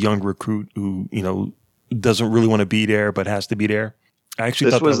she's like the young recruit who, doesn't really want to be there, but has to be there. I actually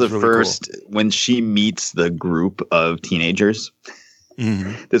thought was that was the really first, cool. When she meets the group of teenagers,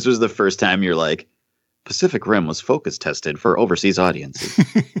 Mm-hmm. This was the first time you're like, Pacific Rim was focus tested for overseas audiences.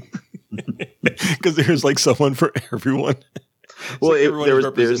 Because there's like someone for everyone. Well,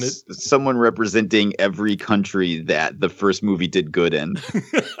 there's someone representing every country that the first movie did good in.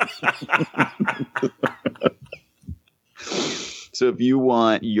 So if you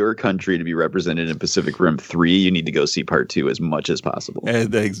want your country to be represented in Pacific Rim 3, you need to go see part 2 as much as possible.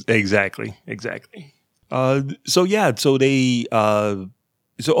 Exactly. So they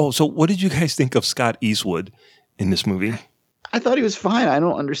So what did you guys think of Scott Eastwood in this movie? I thought he was fine. I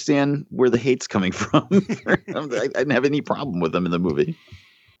don't understand where the hate's coming from. I didn't have any problem with him in the movie.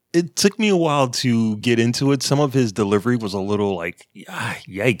 It took me a while to get into it. Some of his delivery was a little like,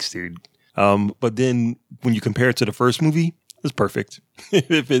 yikes, dude. But then when you compare it to the first movie, it's perfect.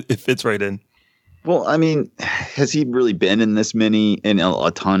 It fits right in. Well, I mean, has he really been in this many, in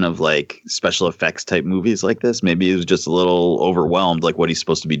a ton of like special effects type movies like this? Maybe he was just a little overwhelmed, like what he's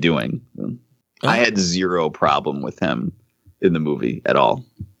supposed to be doing. I had zero problem with him in the movie at all.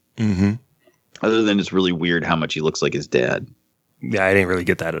 Mm-hmm. Other than it's really weird how much he looks like his dad. Yeah, I didn't really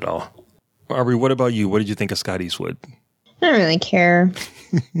get that at all. Aubrey, what about you? What did you think of Scott Eastwood? I don't really care.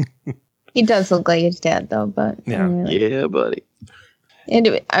 He does look like his dad, though, but Yeah. Yeah, buddy.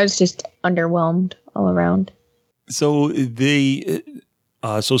 I was just underwhelmed all around. So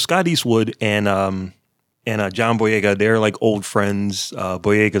so Scott Eastwood and John Boyega, they're like old friends.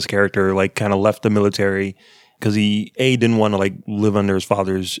 Boyega's character like kind of left the military because he didn't want to like live under his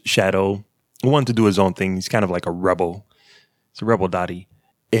father's shadow. He wanted to do his own thing. He's kind of like a rebel. It's a rebel daddy.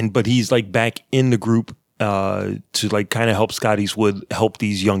 But he's like back in the group to like kind of help Scott Eastwood help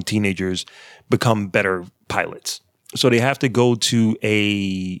these young teenagers become better pilots. So they have to go to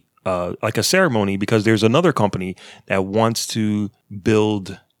a ceremony because there's another company that wants to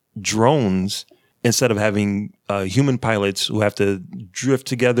build drones instead of having human pilots who have to drift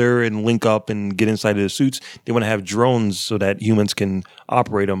together and link up and get inside of the suits. They want to have drones so that humans can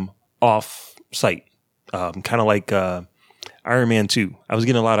operate them off site, kind of like Iron Man 2. I was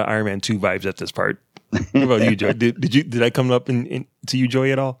getting a lot of Iron Man 2 vibes at this part. What about you, Joy? Did that come up to you,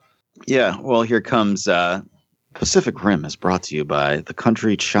 Joy, at all? Yeah. Well, here comes Pacific Rim is brought to you by the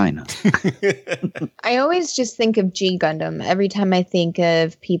country China. I always just think of G Gundam every time I think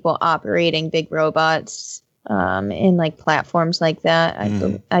of people operating big robots in like platforms like that.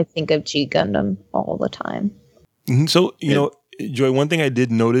 I think of G Gundam all the time. Mm-hmm. So, you know, Joy, one thing I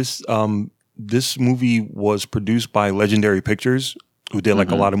did notice, this movie was produced by Legendary Pictures, who did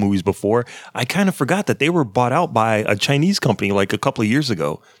like a lot of movies before. I kind of forgot that they were bought out by a Chinese company like a couple of years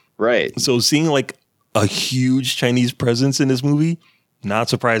ago. Right. So seeing like a huge Chinese presence in this movie, not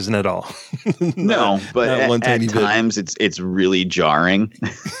surprising at all. No, but at times it's really jarring.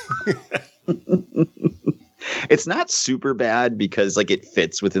 It's not super bad because like it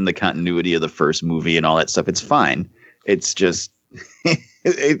fits within the continuity of the first movie and all that stuff. It's fine. It's just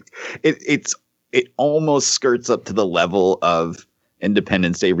it almost skirts up to the level of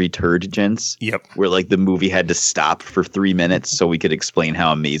Independence Day Returgence. Yep. Where like the movie had to stop for 3 minutes so we could explain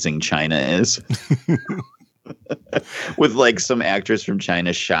how amazing China is. With like some actors from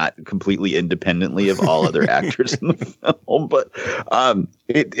China shot completely independently of all other actors in the film. But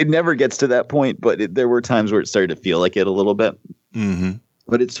it never gets to that point. But there were times where it started to feel like it a little bit. Mm-hmm.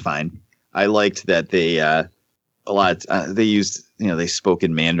 But it's fine. I liked that they they used, they spoke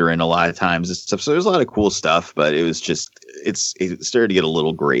in Mandarin a lot of times and stuff. So there's a lot of cool stuff, but it was just, it started to get a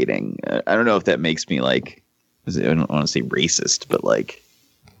little grating. I don't know if that makes me like, I don't want to say racist, but like,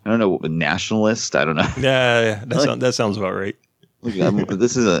 I don't know, nationalist. I don't know. Yeah, that sounds about right.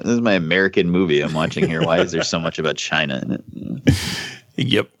 This is my American movie I'm watching here. Why is there so much about China in it?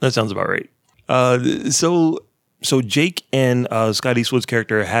 Yep, that sounds about right. So Jake and Scott Eastwood's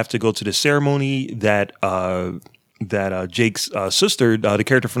character have to go to the ceremony that Jake's sister, the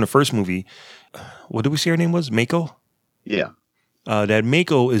character from the first movie, what did we say her name was? Mako? Yeah. That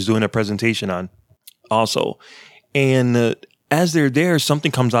Mako is doing a presentation on also. And as they're there,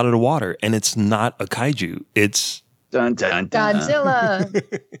 something comes out of the water, and it's not a kaiju. It's dun, dun, dun.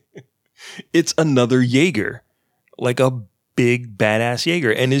 Godzilla. It's another Jaeger, like a big badass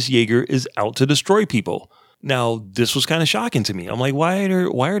Jaeger, and this Jaeger is out to destroy people. Now, this was kind of shocking to me. I'm like, why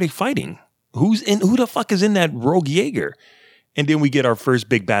are they fighting? Who the fuck is in that rogue Jaeger? And then we get our first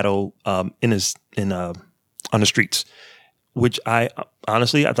big battle on the streets, which I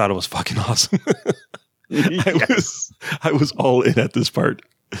thought it was fucking awesome. Yes. I was all in at this part.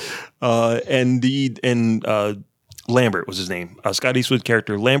 And Lambert was his name. Scott Eastwood's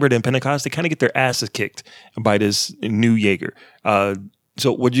character, Lambert and Pentecost, they kind of get their asses kicked by this new Jaeger.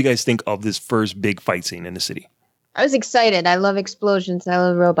 So what did you guys think of this first big fight scene in the city? I was excited. I love explosions. I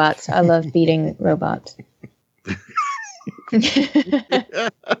love robots. I love beating robots. I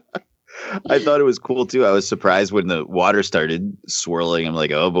thought it was cool too. I was surprised when the water started swirling. I'm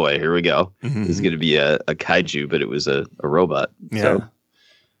like, oh boy, here we go. Mm-hmm. This is going to be a kaiju, but it was a robot. Yeah. So,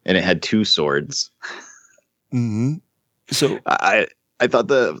 and it had 2 swords. Mm-hmm. So I thought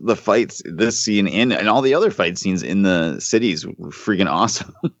the fights, this scene and all the other fight scenes in the cities were freaking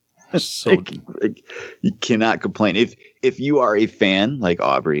awesome. So like, you cannot complain. If you are a fan like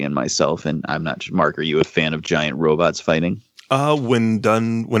Aubrey and myself, and I'm not sure, Mark, are you a fan of giant robots fighting? when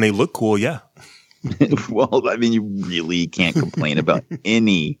they look cool, yeah. Well, I mean, you really can't complain about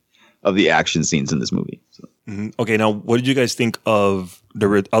any of the action scenes in this movie. So. Okay, now what did you guys think of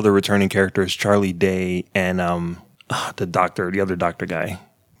the other returning characters, Charlie Day and the other doctor guy?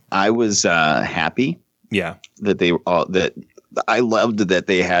 I was happy. Yeah, that they that I loved that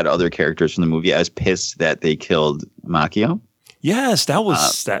they had other characters from the movie. I was pissed that they killed Makio. Yes, that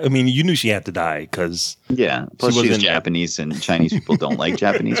was that. I mean, you knew she had to die because plus she was Japanese, and Chinese people don't like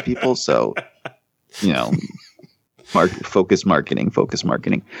Japanese people, so focus marketing.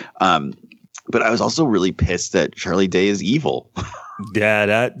 But I was also really pissed that Charlie Day is evil.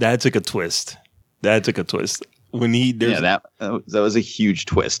 Yeah, that took a twist. When that was a huge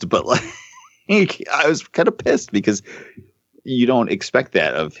twist, but like I was kind of pissed because you don't expect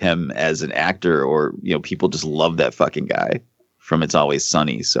that of him as an actor, or people just love that fucking guy from It's Always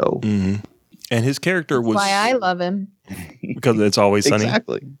Sunny. So, and his character was why I love him, because It's Always Sunny.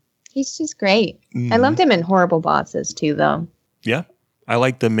 Exactly. He's just great. I loved him in Horrible Bosses too, though. Yeah, I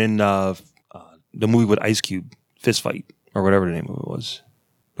liked him in the movie with Ice Cube, Fist Fight, or whatever the name of it was.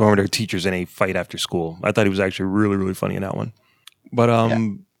 The one where they're teachers in a fight after school. I thought he was actually really, really funny in that one. But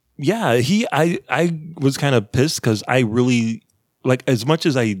I was kind of pissed because I really like, as much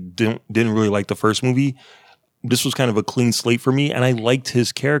as I didn't really like the first movie, this was kind of a clean slate for me, and I liked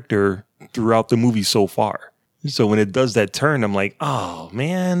his character throughout the movie so far. So when it does that turn, I'm like, oh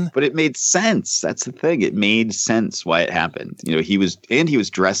man. But it made sense. That's the thing. It made sense why it happened. He was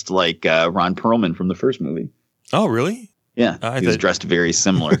dressed like Ron Perlman from the first movie. Oh, really? Yeah, he was dressed very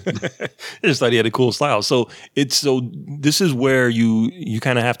similar. I just thought he had a cool style. So this is where you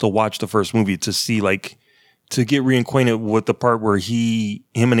kind of have to watch the first movie to see, like, to get reacquainted with the part where him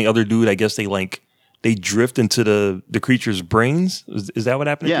and the other dude, I guess they drift into the creature's brains. Is that what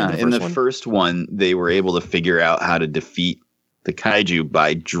happened? Yeah, in the first one, they were able to figure out how to defeat the kaiju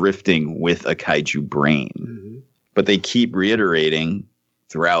by drifting with a kaiju brain. Mm-hmm. But they keep reiterating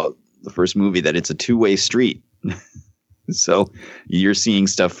throughout the first movie that it's a two-way street. So you're seeing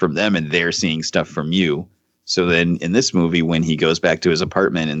stuff from them and they're seeing stuff from you. So then in this movie, when he goes back to his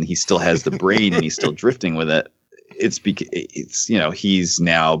apartment and he still has the brain and he's still drifting with it, it's he's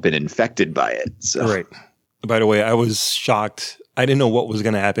now been infected by it. So. Right. By the way, I was shocked. I didn't know what was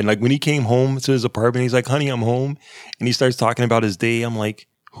going to happen. Like when he came home to his apartment, he's like, honey, I'm home. And he starts talking about his day. I'm like,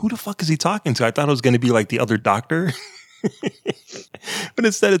 who the fuck is he talking to? I thought it was going to be like the other doctor. But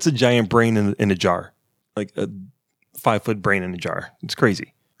instead it's a giant brain in a jar. Like a 5-foot brain in a jar. It's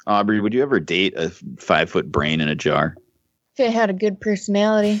crazy. Aubrey, would you ever date a 5-foot brain in a jar? If it had a good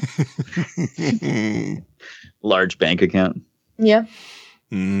personality. Large bank account. Yeah.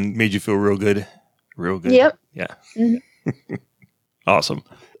 Made you feel real good. Real good. Yep. Yeah. Mm-hmm. Awesome.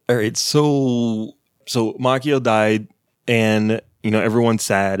 All right. So Makio died and, everyone's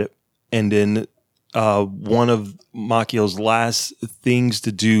sad. And then one of Makio's last things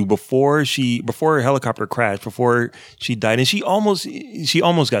to do before her helicopter crashed, before she died, and she almost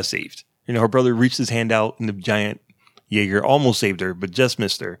got saved. Her brother reached his hand out and the giant Jaeger almost saved her, but just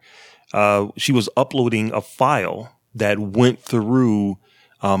missed her. She was uploading a file that went through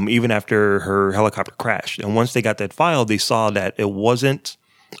even after her helicopter crashed. And once they got that file, they saw that it wasn't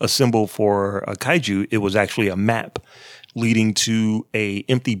a symbol for a kaiju. It was actually a map leading to a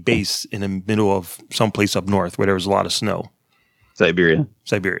empty base in the middle of someplace up north where there was a lot of snow. Siberia.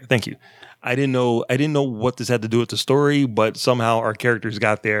 Thank you. I didn't know what this had to do with the story, but somehow our characters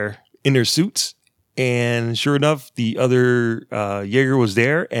got there in their suits. And sure enough, the other Jaeger was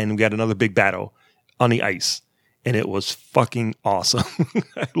there, and we got another big battle on the ice. And it was fucking awesome.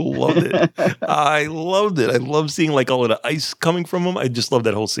 I loved it. I loved seeing like all of the ice coming from them. I just loved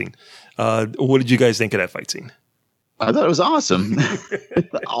that whole scene. What did you guys think of that fight scene? I thought it was awesome.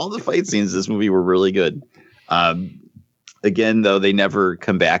 All the fight scenes in this movie were really good. Again, though, they never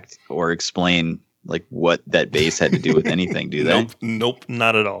come back or explain like what that base had to do with anything, do they? Nope,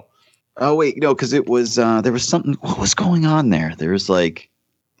 not at all. Oh, wait, no, because it was there was something. What was going on there? There was like,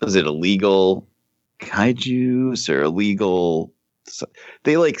 was it illegal kaijus or illegal?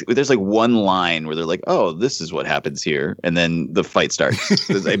 There's like one line where they're like, oh, this is what happens here. And then the fight starts.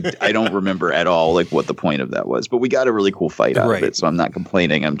 I don't remember at all like what the point of that was, but we got a really cool fight out of it. So I'm not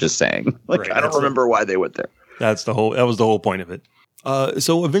complaining. I'm just saying, I don't remember why they went there. That was the whole point of it.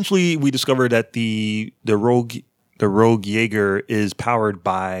 So eventually we discovered that the rogue Jaeger is powered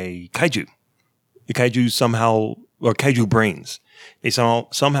by kaiju. The kaiju kaiju brains. They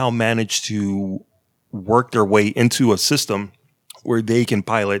somehow managed to work their way into a system where they can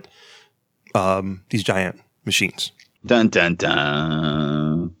pilot these giant machines. Dun dun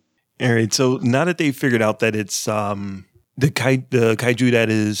dun. All right, so now that they've figured out that it's the kaiju that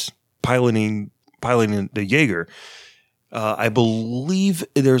is piloting the Jaeger, I believe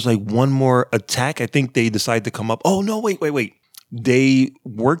there's like one more attack. I think they decide to come up. Oh no, wait. They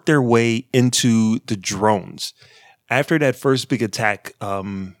work their way into the drones. After that first big attack,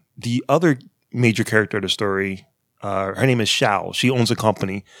 the other major character of the story, her name is Shao. She owns a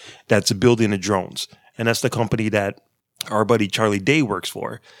company that's building the drones. And that's the company that our buddy Charlie Day works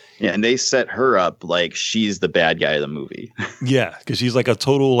for. Yeah, and they set her up like she's the bad guy of the movie. Yeah, because she's like a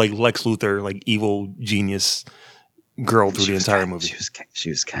total like Lex Luthor, like evil genius girl through the entire movie. She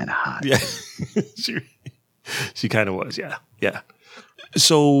was kind of hot. Yeah, she kind of was. Yeah.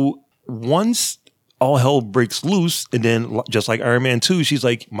 So once all hell breaks loose, and then just like Iron Man 2, she's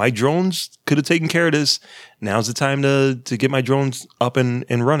like, my drones could have taken care of this. Now's the time to get my drones up and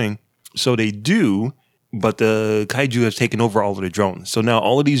running. So they do, but the kaiju has taken over all of the drones. So now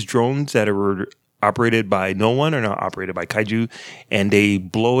all of these drones that were operated by no one are now operated by kaiju, and they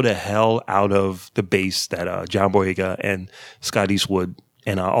blow the hell out of the base that John Boyega and Scott Eastwood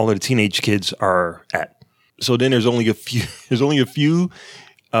and all of the teenage kids are at. So then there's only a few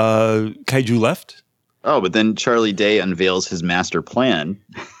kaiju left. Oh, but then Charlie Day unveils his master plan.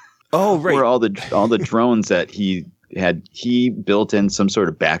 Oh, right. Where all the drones that he built in some sort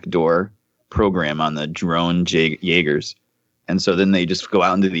of backdoor program on the drone Jaegers. And so then they just go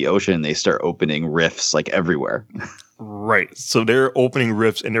out into the ocean and they start opening rifts like everywhere. Right. So they're opening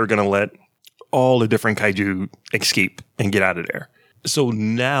rifts and they're going to let all the different kaiju escape and get out of there. So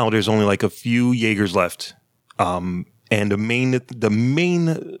now there's only like a few Jaegers left. And the main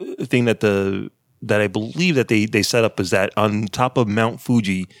thing that I believe that they set up is that on top of Mount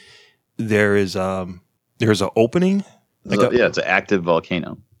Fuji, there's an opening. It's an active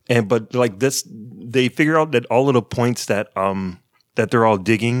volcano. But like this, they figure out that all of the points that they're all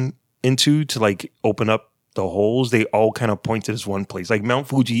digging into to like open up the holes, they all kind of point to this one place. Like Mount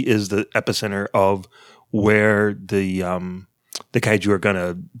Fuji is the epicenter of where the kaiju are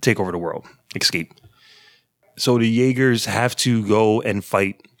gonna take over the world, escape. So the Jaegers have to go and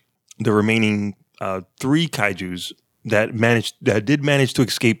fight the remaining 3 kaijus that did manage to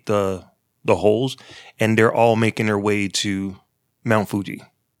escape the holes, and they're all making their way to Mount Fuji.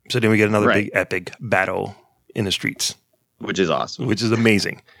 So then we get another big epic battle in the streets, which is awesome, which is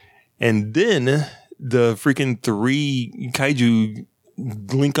amazing. And then the freaking 3 kaiju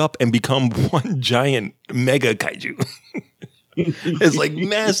link up and become one giant mega kaiju. It's like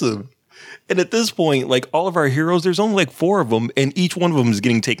massive. And at this point, like all of our heroes, there's only like 4 of them, and each one of them is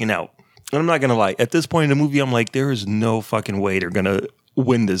getting taken out. And I'm not going to lie. At this point in the movie, I'm like, there is no fucking way they're going to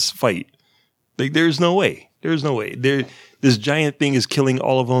win this fight. Like, there's no way. There's no way. This giant thing is killing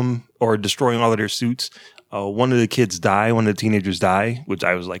all of them or destroying all of their suits. One of the kids die. One of the teenagers die, which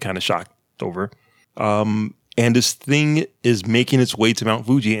I was like kind of shocked over. And this thing is making its way to Mount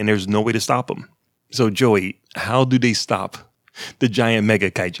Fuji, and there's no way to stop them. So, Joey, how do they stop the giant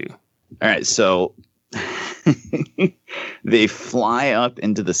mega kaiju? All right, so they fly up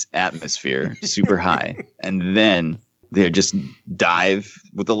into this atmosphere super high, and then they just dive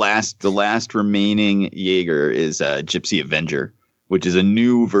with the last remaining Jaeger is Gypsy Avenger, which is a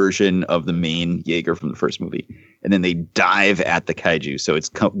new version of the main Jaeger from the first movie. And then they dive at the kaiju. So it's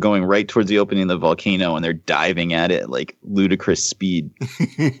going right towards the opening of the volcano, and they're diving at it at like ludicrous speed.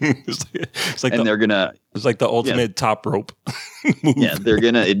 It's like the ultimate top rope move. Yeah, they're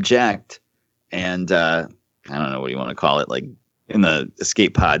going to eject and I don't know what you want to call it, like in the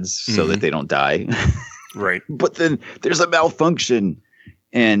escape pods so that they don't die. Right. But then there's a malfunction,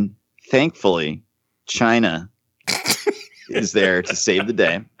 and thankfully China is there to save the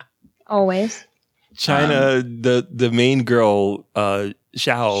day. Always. China, the main girl,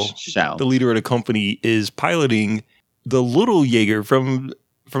 Xiao, the leader of the company, is piloting the little Jaeger from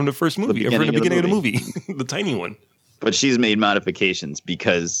the first movie, from the beginning of the movie, the tiny one. But she's made modifications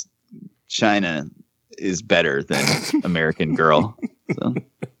because China is better than American Girl.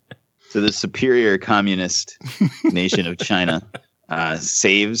 So the superior communist nation of China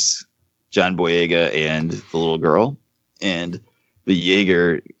saves John Boyega and the little girl, and the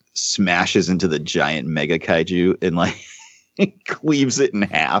Jaeger smashes into the giant mega kaiju and like cleaves it in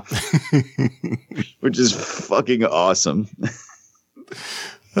half, which is fucking awesome.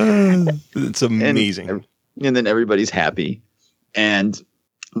 It's amazing. And then everybody's happy. And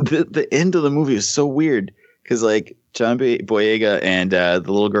the end of the movie is so weird because like John Boyega and the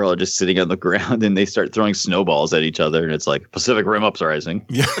little girl are just sitting on the ground, and they start throwing snowballs at each other, and it's like Pacific Rim Uprising.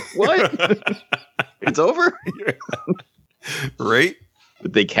 Yeah. What? It's over? Right?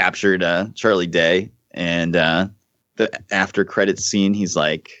 But they captured Charlie Day, and the after credits scene, he's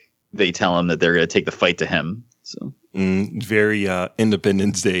like, they tell him that they're going to take the fight to him. So very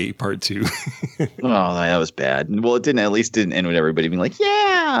Independence Day Part 2. Oh, that was bad. Well, it at least didn't end with everybody being like,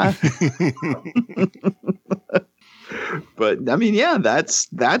 yeah. But I mean, yeah,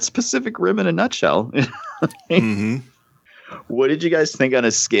 that's Pacific Rim in a nutshell. What did you guys think on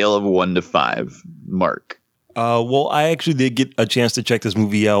a scale of 1 to 5, Mark? Well, I actually did get a chance to check this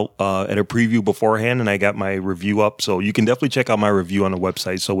movie out at a preview beforehand, and I got my review up. So you can definitely check out my review on the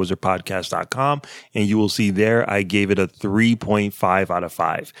website, SoulWizardPodcast.com, and you will see there I gave it a 3.5 out of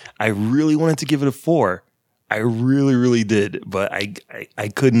 5. I really wanted to give it a 4. I really, really did, but I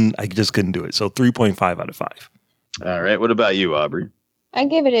couldn't. I just couldn't do it. So 3.5 out of 5. All right. What about you, Aubrey? I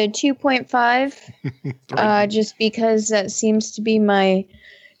give it a 2.5, just because that seems to be my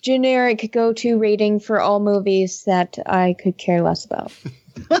generic go-to rating for all movies that I could care less about.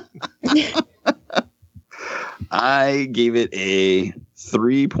 I gave it a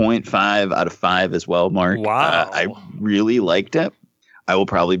 3.5 out of 5 as well, Mark. Wow. I really liked it. I will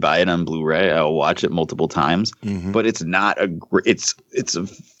probably buy it on Blu-ray. I will watch it multiple times, but it's not it's a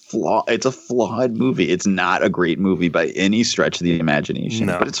flawed movie. It's not a great movie by any stretch of the imagination,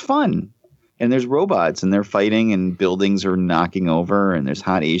 but it's fun. And there's robots, and they're fighting, and buildings are knocking over, and there's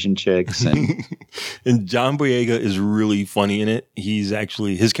hot Asian chicks. And and John Boyega is really funny in it. His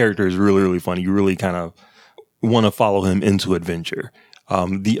character is really, really funny. You really kind of want to follow him into adventure.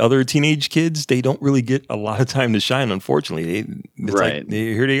 The other teenage kids, they don't really get a lot of time to shine, unfortunately.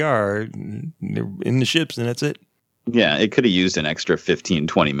 Here they are, they're in the ships, and that's it. Yeah, it could have used an extra 15,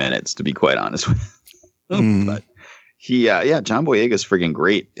 20 minutes, to be quite honest with you. But John Boyega's friggin'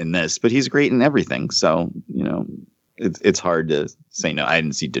 great in this, but he's great in everything. So, it's hard to say no. I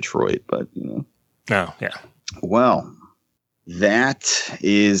didn't see Detroit, but, Oh, yeah. Well, that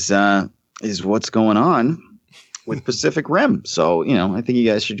is what's going on with Pacific Rim. So, I think you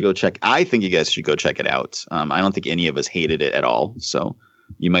guys should go check it out. I don't think any of us hated it at all. So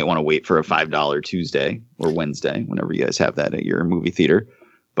you might want to wait for a $5 Tuesday or Wednesday, whenever you guys have that at your movie theater.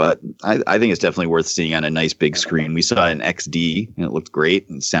 But I think it's definitely worth seeing on a nice big screen. We saw it in XD, and it looked great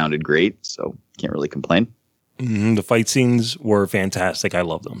and sounded great, so can't really complain. The fight scenes were fantastic. I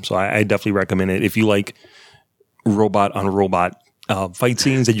love them. So I definitely recommend it if you like robot on robot fight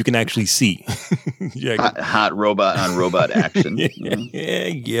scenes that you can actually see. Hot robot on robot action.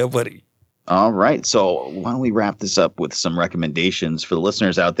 Yeah, buddy. All right. So why don't we wrap this up with some recommendations for the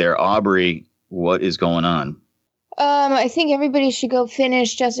listeners out there? Aubrey, what is going on? I think everybody should go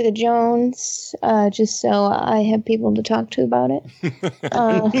finish Jessica Jones, just so I have people to talk to about it.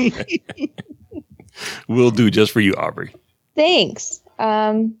 Will do, just for you, Aubrey. Thanks.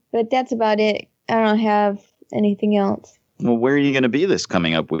 But that's about it. I don't have anything else. Well, where are you going to be this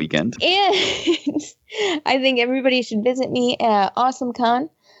coming up weekend? And I think everybody should visit me at AwesomeCon.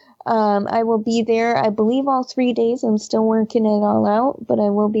 I will be there, I believe, all 3 days. I'm still working it all out, but I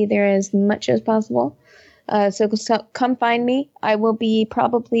will be there as much as possible. So come find me. I will be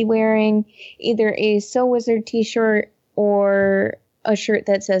probably wearing either a Soul Wizard t-shirt or a shirt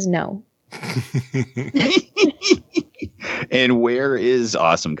that says no. And where is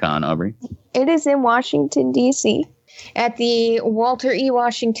AwesomeCon, Aubrey? It is in Washington, D.C. at the Walter E.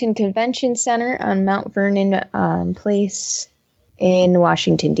 Washington Convention Center on Mount Vernon Place in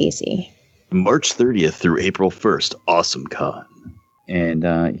Washington, D.C. March 30th through April 1st, AwesomeCon. And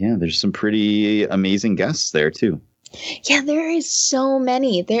there's some pretty amazing guests there too. Yeah, there is so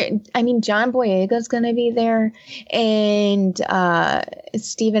many. John Boyega's going to be there, and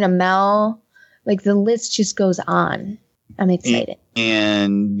Stephen Amell. Like, the list just goes on. I'm excited.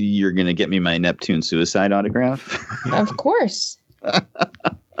 And you're going to get me my Neptune Suicide autograph? Of course.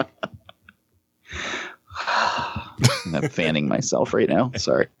 I'm fanning myself right now.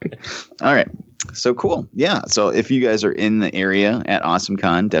 Sorry. All right. So cool. Yeah. So if you guys are in the area at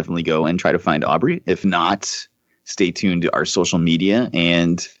AwesomeCon, definitely go and try to find Aubrey. If not, stay tuned to our social media.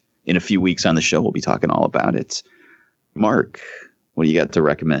 And in a few weeks on the show, we'll be talking all about it. Mark, what do you got to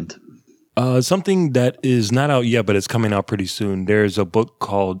recommend? Something that is not out yet, but it's coming out pretty soon. There's a book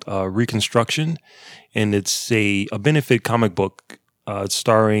called Reconstruction, and it's a benefit comic book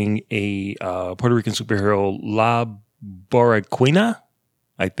starring a Puerto Rican superhero, La Boraquina.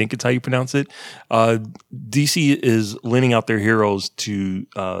 I think it's how you pronounce it. DC is lending out their heroes to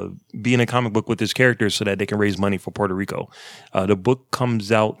be in a comic book with this character so that they can raise money for Puerto Rico. The book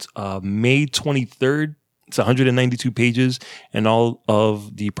comes out May 23rd It's 192 pages, and all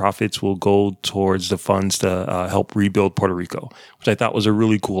of the profits will go towards the funds to help rebuild Puerto Rico, which I thought was a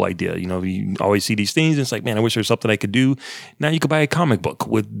really cool idea. You know, you always see these things, and it's like, man, I wish there was something I could do. Now you could buy a comic book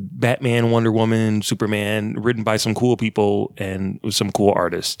with Batman, Wonder Woman, Superman, written by some cool people and with some cool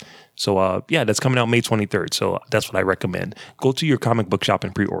artists. So, yeah, that's coming out May 23rd. So that's what I recommend. Go to your comic book shop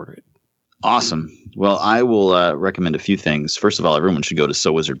and pre-order it. Awesome. Well, I will recommend a few things. First of all, everyone should go to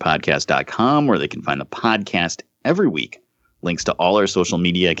SoWizardPodcast.com where they can find the podcast every week. Links to all our social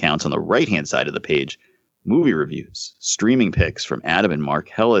media accounts on the right-hand side of the page. Movie reviews, streaming picks from Adam and Mark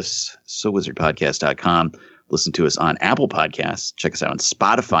Hellis, SoWizardPodcast.com. Listen to us on Apple Podcasts. Check us out on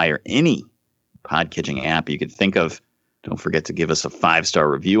Spotify or any podcatching app you could think of. Don't forget to give us a 5-star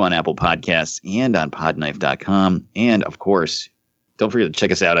review on Apple Podcasts and on Podknife.com. And, of course, don't forget to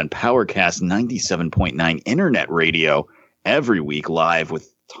check us out on PowerCast 97.9 Internet Radio every week live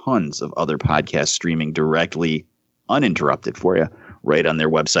with tons of other podcasts streaming directly uninterrupted for you right on their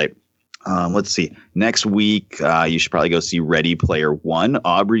website. Let's see. Next week, you should probably go see Ready Player One.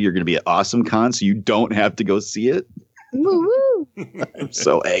 Aubrey, you're going to be at Awesome Con, so you don't have to go see it. Woo-woo. I'm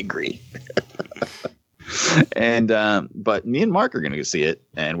so angry. And but me and Mark are going to go see it,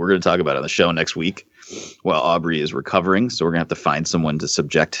 and we're going to talk about it on the show next week. While Aubrey is recovering, so we're going to have to find someone to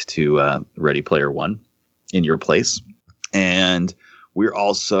subject to Ready Player One in your place. And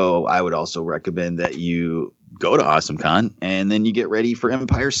I would also recommend that you go to Awesome Con, and then you get ready for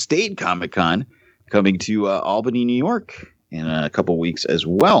Empire State Comic Con coming to Albany, New York in a couple weeks as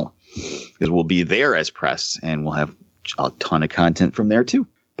well, because we'll be there as press, and we'll have a ton of content from there too.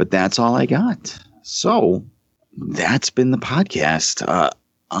 But that's all I got. So that's been the podcast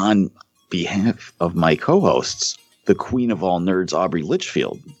on behalf of my co-hosts, the queen of all nerds, Aubrey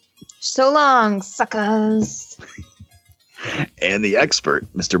Litchfield. So long, suckers. And the expert,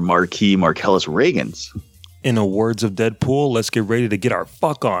 Mr. Marquis Marcellus Reagans. In the words of Deadpool, let's get ready to get our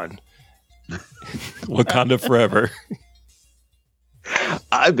fuck on. Wakanda forever.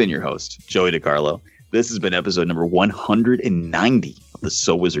 I've been your host, Joey DiCarlo. This has been episode number 190 of the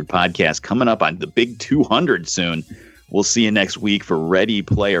So Wizard podcast, coming up on the big 200 soon. We'll see you next week for Ready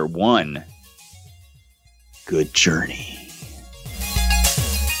Player One. Good journey.